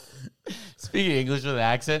though. Speaking English with an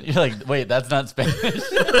accent, you're like, wait, that's not Spanish.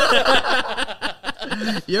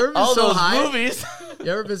 You ever been All so those high? movies.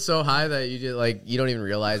 You ever been so high that you just like you don't even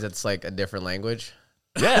realize it's like a different language?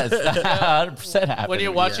 Yes, 100% happened. When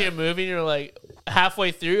you're watching a movie and you're like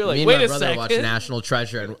halfway through, you're like, Me and wait my a brother watched second. National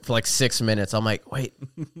Treasure, and for like 6 minutes, I'm like, wait.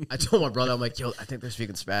 I told my brother, I'm like, yo, I think they're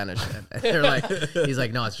speaking Spanish. And they're like, he's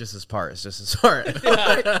like, no, it's just his part. It's just his part.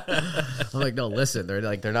 I'm like, no, listen, they're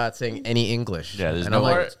not saying any English. Yeah, there's and no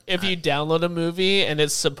I'm Or like, if you download a movie and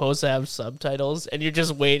it's supposed to have subtitles and you're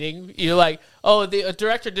just waiting, you're like, oh, the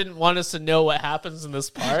director didn't want us to know what happens in this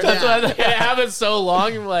part. That's why it happens so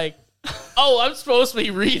long. You're like, oh, I'm supposed to be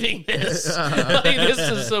reading this. Like, this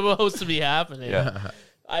is supposed to be happening. Yeah.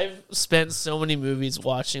 I've spent so many movies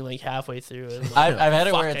watching like halfway through it. Like, I've had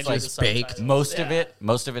it fuck, where I it's need like the subtitles. most of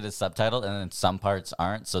Yeah. it is subtitled, and then some parts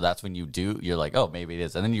aren't. So that's when you're like, oh, maybe it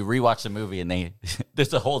is, and then you rewatch the movie, and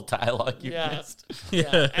there's a whole dialogue you Yeah. missed.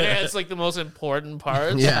 Yeah. And it's like the most important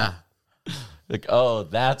parts. yeah. Like, oh,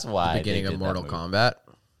 that's why. Beginning they of did that Mortal movie. Kombat.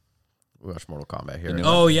 We watched Mortal Kombat here. new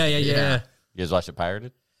Oh yeah. Yeah. You guys watch it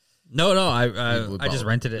pirated? No, Blue I just Ball.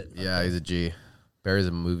 rented it. Yeah, he's a G. Barry's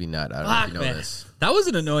a movie nut. I don't know if you know Man. this. That was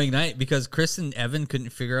an annoying night because Chris and Evan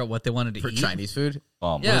couldn't figure out what they wanted to For eat. Chinese food,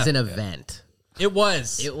 Oh, it Yeah. was an event. It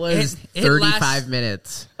was. It was It 35 lasts-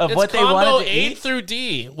 minutes. of It's what they combo wanted to A eat. through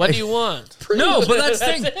D. What do you want? No, but that's the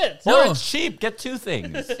thing. it. Or No, it's cheap. Get two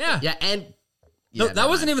things. yeah. Yeah, and No, yeah, that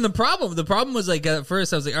wasn't even the problem. The problem was like at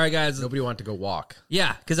first I was like, all right, guys, Nobody wanted to go walk.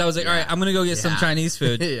 yeah, because I was like, all right, I'm gonna go get some Yeah. Chinese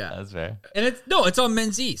food, Yeah, That's fair. and it's on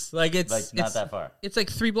Menzies, like it's Like not that far. It's like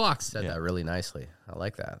 3 blocks. said that really nicely. I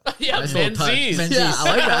like that. Yeah, Nice little touch. Menzies. Menzies. Yeah, I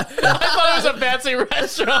like that. I thought it was a fancy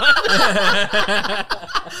restaurant.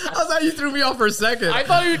 I thought you threw me off for a second. I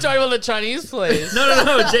thought you were talking about the Chinese place.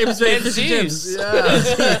 No, James Bay Fish and Menzies.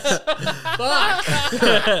 Chips.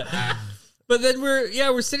 Yeah. But then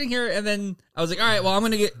we're sitting here, and then I was like, all right, well, I'm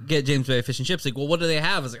gonna get James Bay Fish and Chips. Like, well, what do they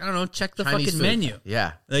have? I was like, I don't know, check the Chinese fucking food. menu.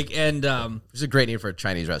 Yeah, Like, and it's a great name for a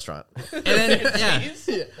Chinese restaurant. and then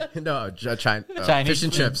yeah. No, Chinese fish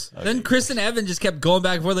and food. chips. Then Chris and Evan just kept going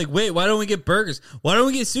back and forth, like, wait, why don't we get burgers? Why don't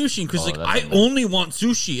we get sushi? And Chris was like, that's I amazing. only want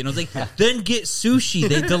sushi. And I was like, then get sushi.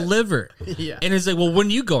 They deliver. Yeah. And he's like, well, when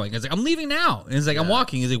are you going? I was like, I'm leaving now. And he's like, I'm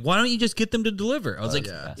walking. He's like, why don't you just get them to deliver? I was like,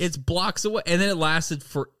 yeah. it's blocks away. And then it lasted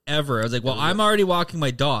forever. I was like, well, I'm already walking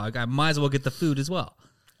my dog. I might as well get the food as well.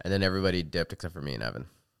 And then everybody dipped except for me and Evan.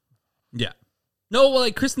 Yeah. No, well,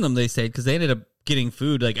 like Chris and them, they stayed because they ended up getting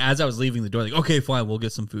food. Like, as I was leaving the door, like, okay, fine, we'll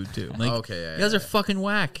get some food too. I'm like, Okay, yeah, you guys yeah, are fucking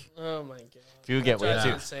whack. Oh my god. People get way That's too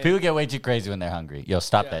insane. people get way too crazy when they're hungry. Yo,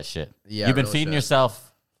 stop that shit. Yeah, You've been real feeding shit.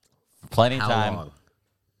 yourself for plenty of How time. long?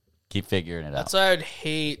 Keep figuring it That's out. why I'd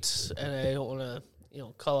hate, and I don't want to,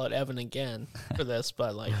 call out Evan again for this,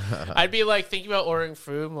 but like, I'd be like thinking about ordering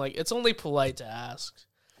food. I'm like, it's only polite to ask,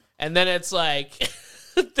 and then it's like,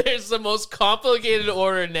 there's the most complicated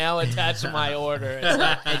order now attached to my order. It's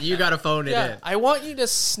like, And you got to phone it yeah, in. I want you to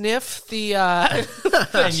sniff the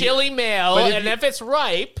chili mayo, but if and you- if it's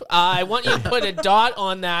ripe, I want you to put a dot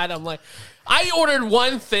on that. I'm like, I ordered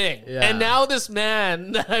one thing, Yeah. and now this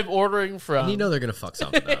man that I'm ordering from, You know they're going to fuck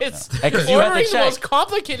something up. it's Hey, 'cause you had to ordering the check. most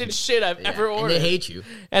complicated shit I've ever And ordered. they hate you.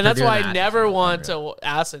 And for that's doing why I that. never want to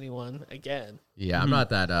ask anyone again. Yeah, I'm not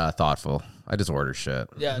that thoughtful. I just order shit.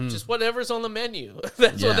 Yeah, just whatever's on the menu.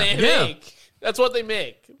 That's what they Yeah. make. That's what they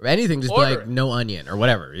make. Anything, just Order be like it. no onion or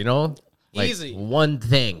whatever, you know? Like Easy. one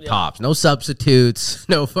thing tops. No substitutes.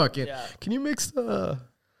 No fucking. Yeah. Can you mix the.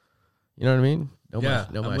 You know what I mean? No, Yeah,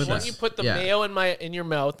 no, I'm with Why that. don't you put the Yeah. mayo in your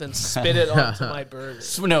mouth and spit it onto my burger?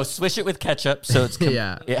 No, swish it with ketchup so it's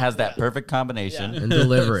Yeah. it has that perfect combination. and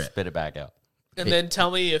deliver it. Spit it back out. And then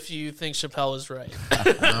tell me if you think Chappelle was right.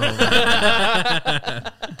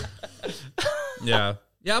 Yeah.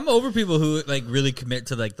 Yeah, I'm over people who like really commit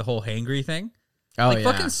to like the whole hangry thing. Oh, Like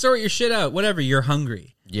yeah. fucking sort your shit out. Whatever, you're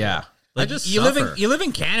hungry. Yeah. Like I just you suffer. live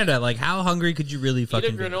in Canada. Like how hungry could you really Eat a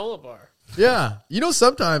fucking be? granola bar. Yeah.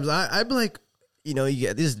 Sometimes I'm like, you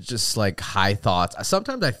get these just like high thoughts.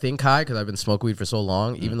 Sometimes I think high because I've been smoking weed for so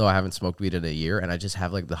long, even though I haven't smoked weed in a year, and I just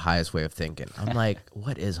have like the highest way of thinking. I'm like,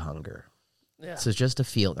 what is hunger? Yeah. So it's just a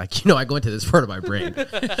feel like, I go into this part of my brain.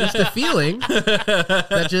 Just a feeling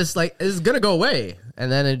that just like is gonna go away.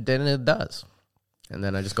 And then it does. And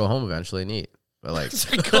then I just go home eventually and eat. But like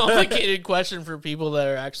It's a complicated question for people that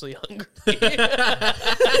are actually hungry. Yo,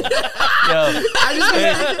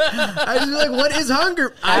 I just be like, what is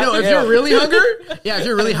hunger? I know if you're really hungry. Yeah, if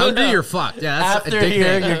you're really hungry, you're fucked. Yeah, that's after a big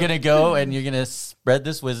here, thing. you're gonna go and you're gonna spread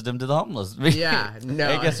this wisdom to the homeless. Yeah, no.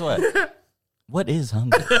 Hey, guess what? What is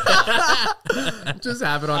hunger? Just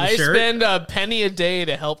have it on a I shirt. spend a penny a day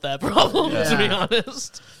to help that problem, to be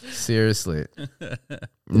honest. Seriously.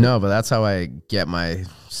 No, but that's how I get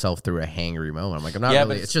myself through a hangry moment. I'm like, I'm not Yeah,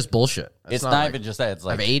 really. but It's just bullshit. It's not like, even just that. It's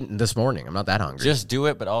I've like eaten this morning. I'm not that hungry. just do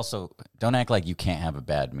it, but also don't act like you can't have a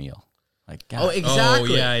bad meal. Like, God, oh,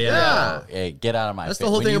 exactly. yeah. hey, get out of my That's face. the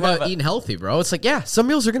whole When thing you about have a- eating healthy, bro. It's like, yeah, some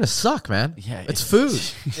meals are gonna suck, man. Yeah, it's food.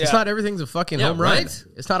 Yeah. It's not everything's a fucking Yeah, home run. right?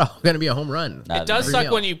 It's not gonna be a home run. Not It does every suck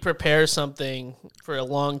meal. when you prepare something for a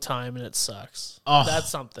long time and it sucks. Oh. That's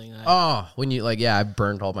something. When you I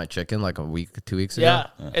burned all my chicken like a week, 2 weeks ago.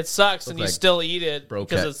 yeah, it sucks, and you like still eat it Broke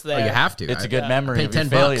because it. it's there. Oh, you have to. It's a I- good Yeah. memory Pay of your $10.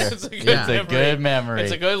 failure. It's a good Yeah. It's a memory. good memory.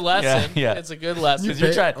 It's a good lesson. Yeah. It's a good lesson. Because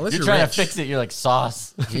you're trying, Unless you're you're trying to rich. fix it. You're like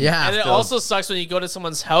sauce. Yeah. And it still. also sucks when you go to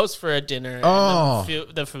someone's house for a dinner Oh.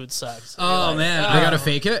 and the food sucks. Oh man, I gotta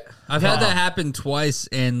fake it. I've had that happen twice,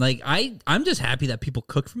 and like I'm just happy that people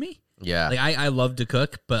cook for me. Yeah. Like I love to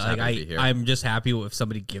cook, but happy like to be here. I'm just happy if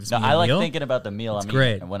somebody gives No, me a I like meal. thinking about the meal I'm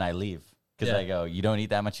great. eating when I leave. Because Yeah. I go, you don't eat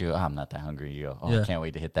that much? You go, oh, I'm not that hungry. You go, oh, Yeah. I can't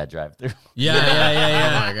wait to hit that drive-through. Yeah.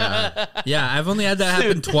 Oh my god. Yeah, I've only had that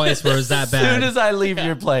happen twice where it was that As soon bad. as I leave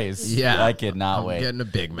your place, Yeah. I cannot I'm wait. getting a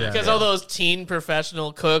Big Mac. Because all those teen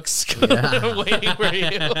professional cooks waiting for you.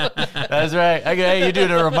 That's right. I go, hey, you're doing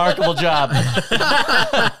a remarkable job.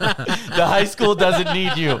 The high school doesn't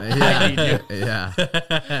need you. I need you. Yeah.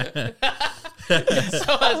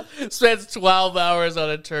 Someone spends 12 hours on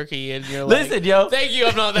a turkey and you're like, Listen, yo. thank you,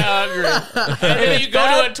 I'm not that hungry. And then you go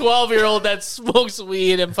to a 12-year-old that smokes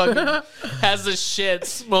weed and fucking has the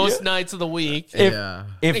shits most nights of the week. Yeah.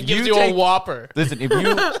 If And you gives you take, a Whopper. listen, if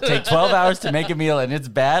you take 12 hours to make a meal and it's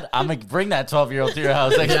bad, I'm going to bring that 12-year-old to your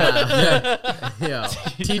house. Like, Yeah.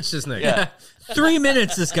 Teach this nigga. yeah. 3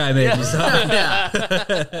 minutes this guy made me.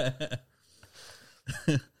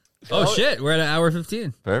 Oh shit, we're at an hour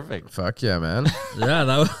 15. Perfect. Fuck yeah, man. Yeah,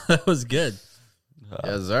 that was good.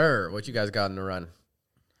 Yes, sir. What you guys got in the run?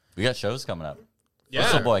 We got shows coming up. Yeah.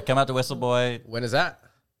 Whistle Boy. Come out to Whistle Boy When is that?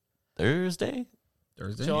 Thursday.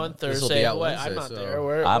 Thursday. So on This will Thursday, be out what? Wednesday, I'm not so- there.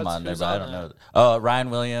 Where, I'm what's- on there, who's but I on don't that? know. Ryan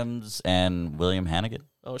Williams and William Hannigan.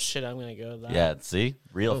 Oh shit, I'm gonna go to that. Yeah, see?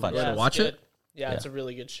 Real fun yeah. show. it's watch good. it? Yeah, Yeah. it's a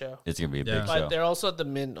really good show. It's going to be a Yeah. big But show. they're also at the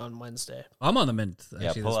Mint on Wednesday. I'm on the Mint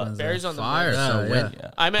actually pull this up. Wednesday. Barry's on the Fire. Mint. So Yeah, when?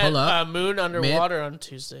 Yeah. I'm Pull at up. Moon Underwater on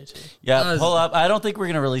Tuesday too. Yeah, Guys- pull up. I don't think we're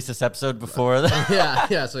going to release this episode before that.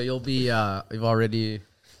 Yeah. So you'll be. You've already.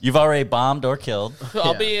 You've already bombed or killed.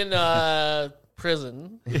 I'll Yeah. be in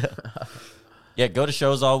prison. Yeah, go to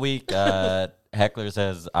shows all week. Heckler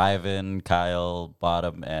says Ivan, Kyle,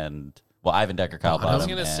 Bottom, and Ivan Decker, Kyle, Bottom. I was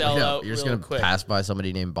gonna and- sell out You're just real gonna quick. pass by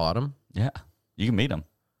somebody named Bottom. Yeah, you can meet him.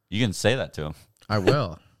 You can say that to him. I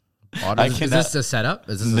will. Bottom, I is cannot- this a setup?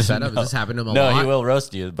 Is this a setup? No. Is this happening to him a No, lot? he will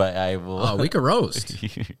roast you, but I will. Oh, we could roast.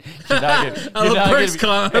 You're not gonna- I you're love not Burke's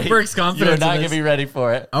gonna be- Burke's You're confidence not in gonna this. be ready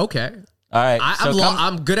for it. Okay. All right, I'm, so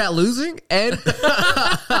I'm good at losing, and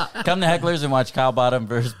come to Heckler's and watch Kyle Bottom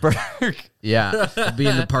versus Burke. yeah, I'll be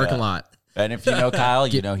in the parking lot. And if you know Kyle,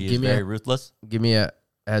 you know he is give me very a- ruthless. Give me a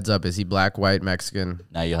heads up. Is he black, white, Mexican?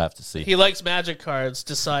 Now you'll have to see. He likes magic cards.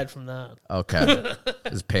 Decide from that. Okay,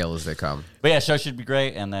 as pale as they come. But yeah, show should be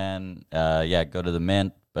great. And then, go to the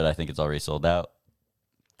Mint, but I think it's already sold out.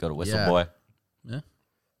 Go to Whistle Yeah. Boy.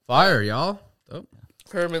 Fire, y'all.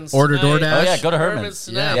 Herman's Order tonight. DoorDash. Oh, yeah, go to Herman's.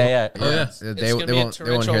 tonight. Yeah. Oh, yeah. They gonna be a won't hear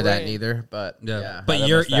torrential that rain. neither. But Yeah. I But don't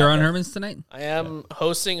you're understand on that. Herman's tonight? I am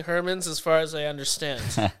hosting Herman's as far as I understand.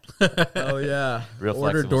 oh yeah, Real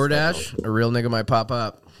order flexible DoorDash. schedule. A real nigga might pop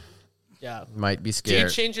up. Yeah. Might be Do you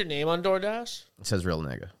scared. change your name on DoorDash? It says real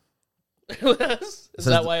nigga. Is says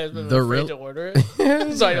that why I've been the afraid real- to order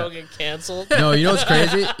it? So I don't get canceled? No, you know what's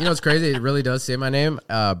crazy? You know what's crazy? It really does say my name,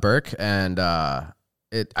 Burke, and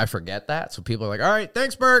I forget that. So people are like, "All right,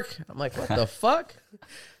 thanks, Burke." I'm like, "What the fuck,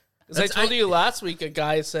 Because I told you last week a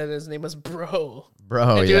guy said his name was Bro.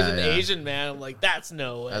 bro?" and he yeah, was an yeah. Asian man. I'm like, that's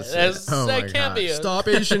no way. That's it. Oh my That can't God. be a... Stop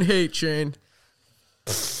Asian hate, Shane.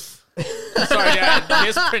 Sorry, did I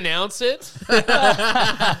mispronounce it?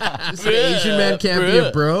 An Asian man can't be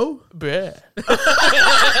a bro. Bruh.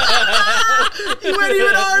 You went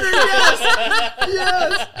even harder.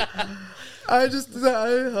 Yes, yes.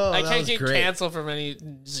 I can't get canceled from any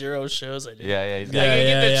 0 shows I do. Yeah, he's I got can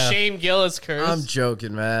get the yeah. Shane Gillis curse. I'm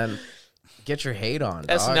joking, man. Get your hate on,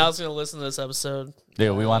 dog. SNL's gonna listen to this episode.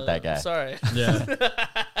 Dude, we want that guy. Sorry. Yeah.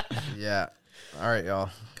 Yeah. All right, y'all.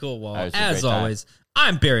 Cool. Well, That was a as great time. always,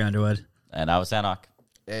 I'm Barry Underwood. And I was Sanok.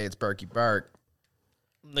 Hey, it's Berkey Burke.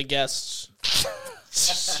 The guests.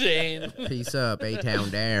 Shane. Peace up, A-Town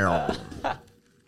down.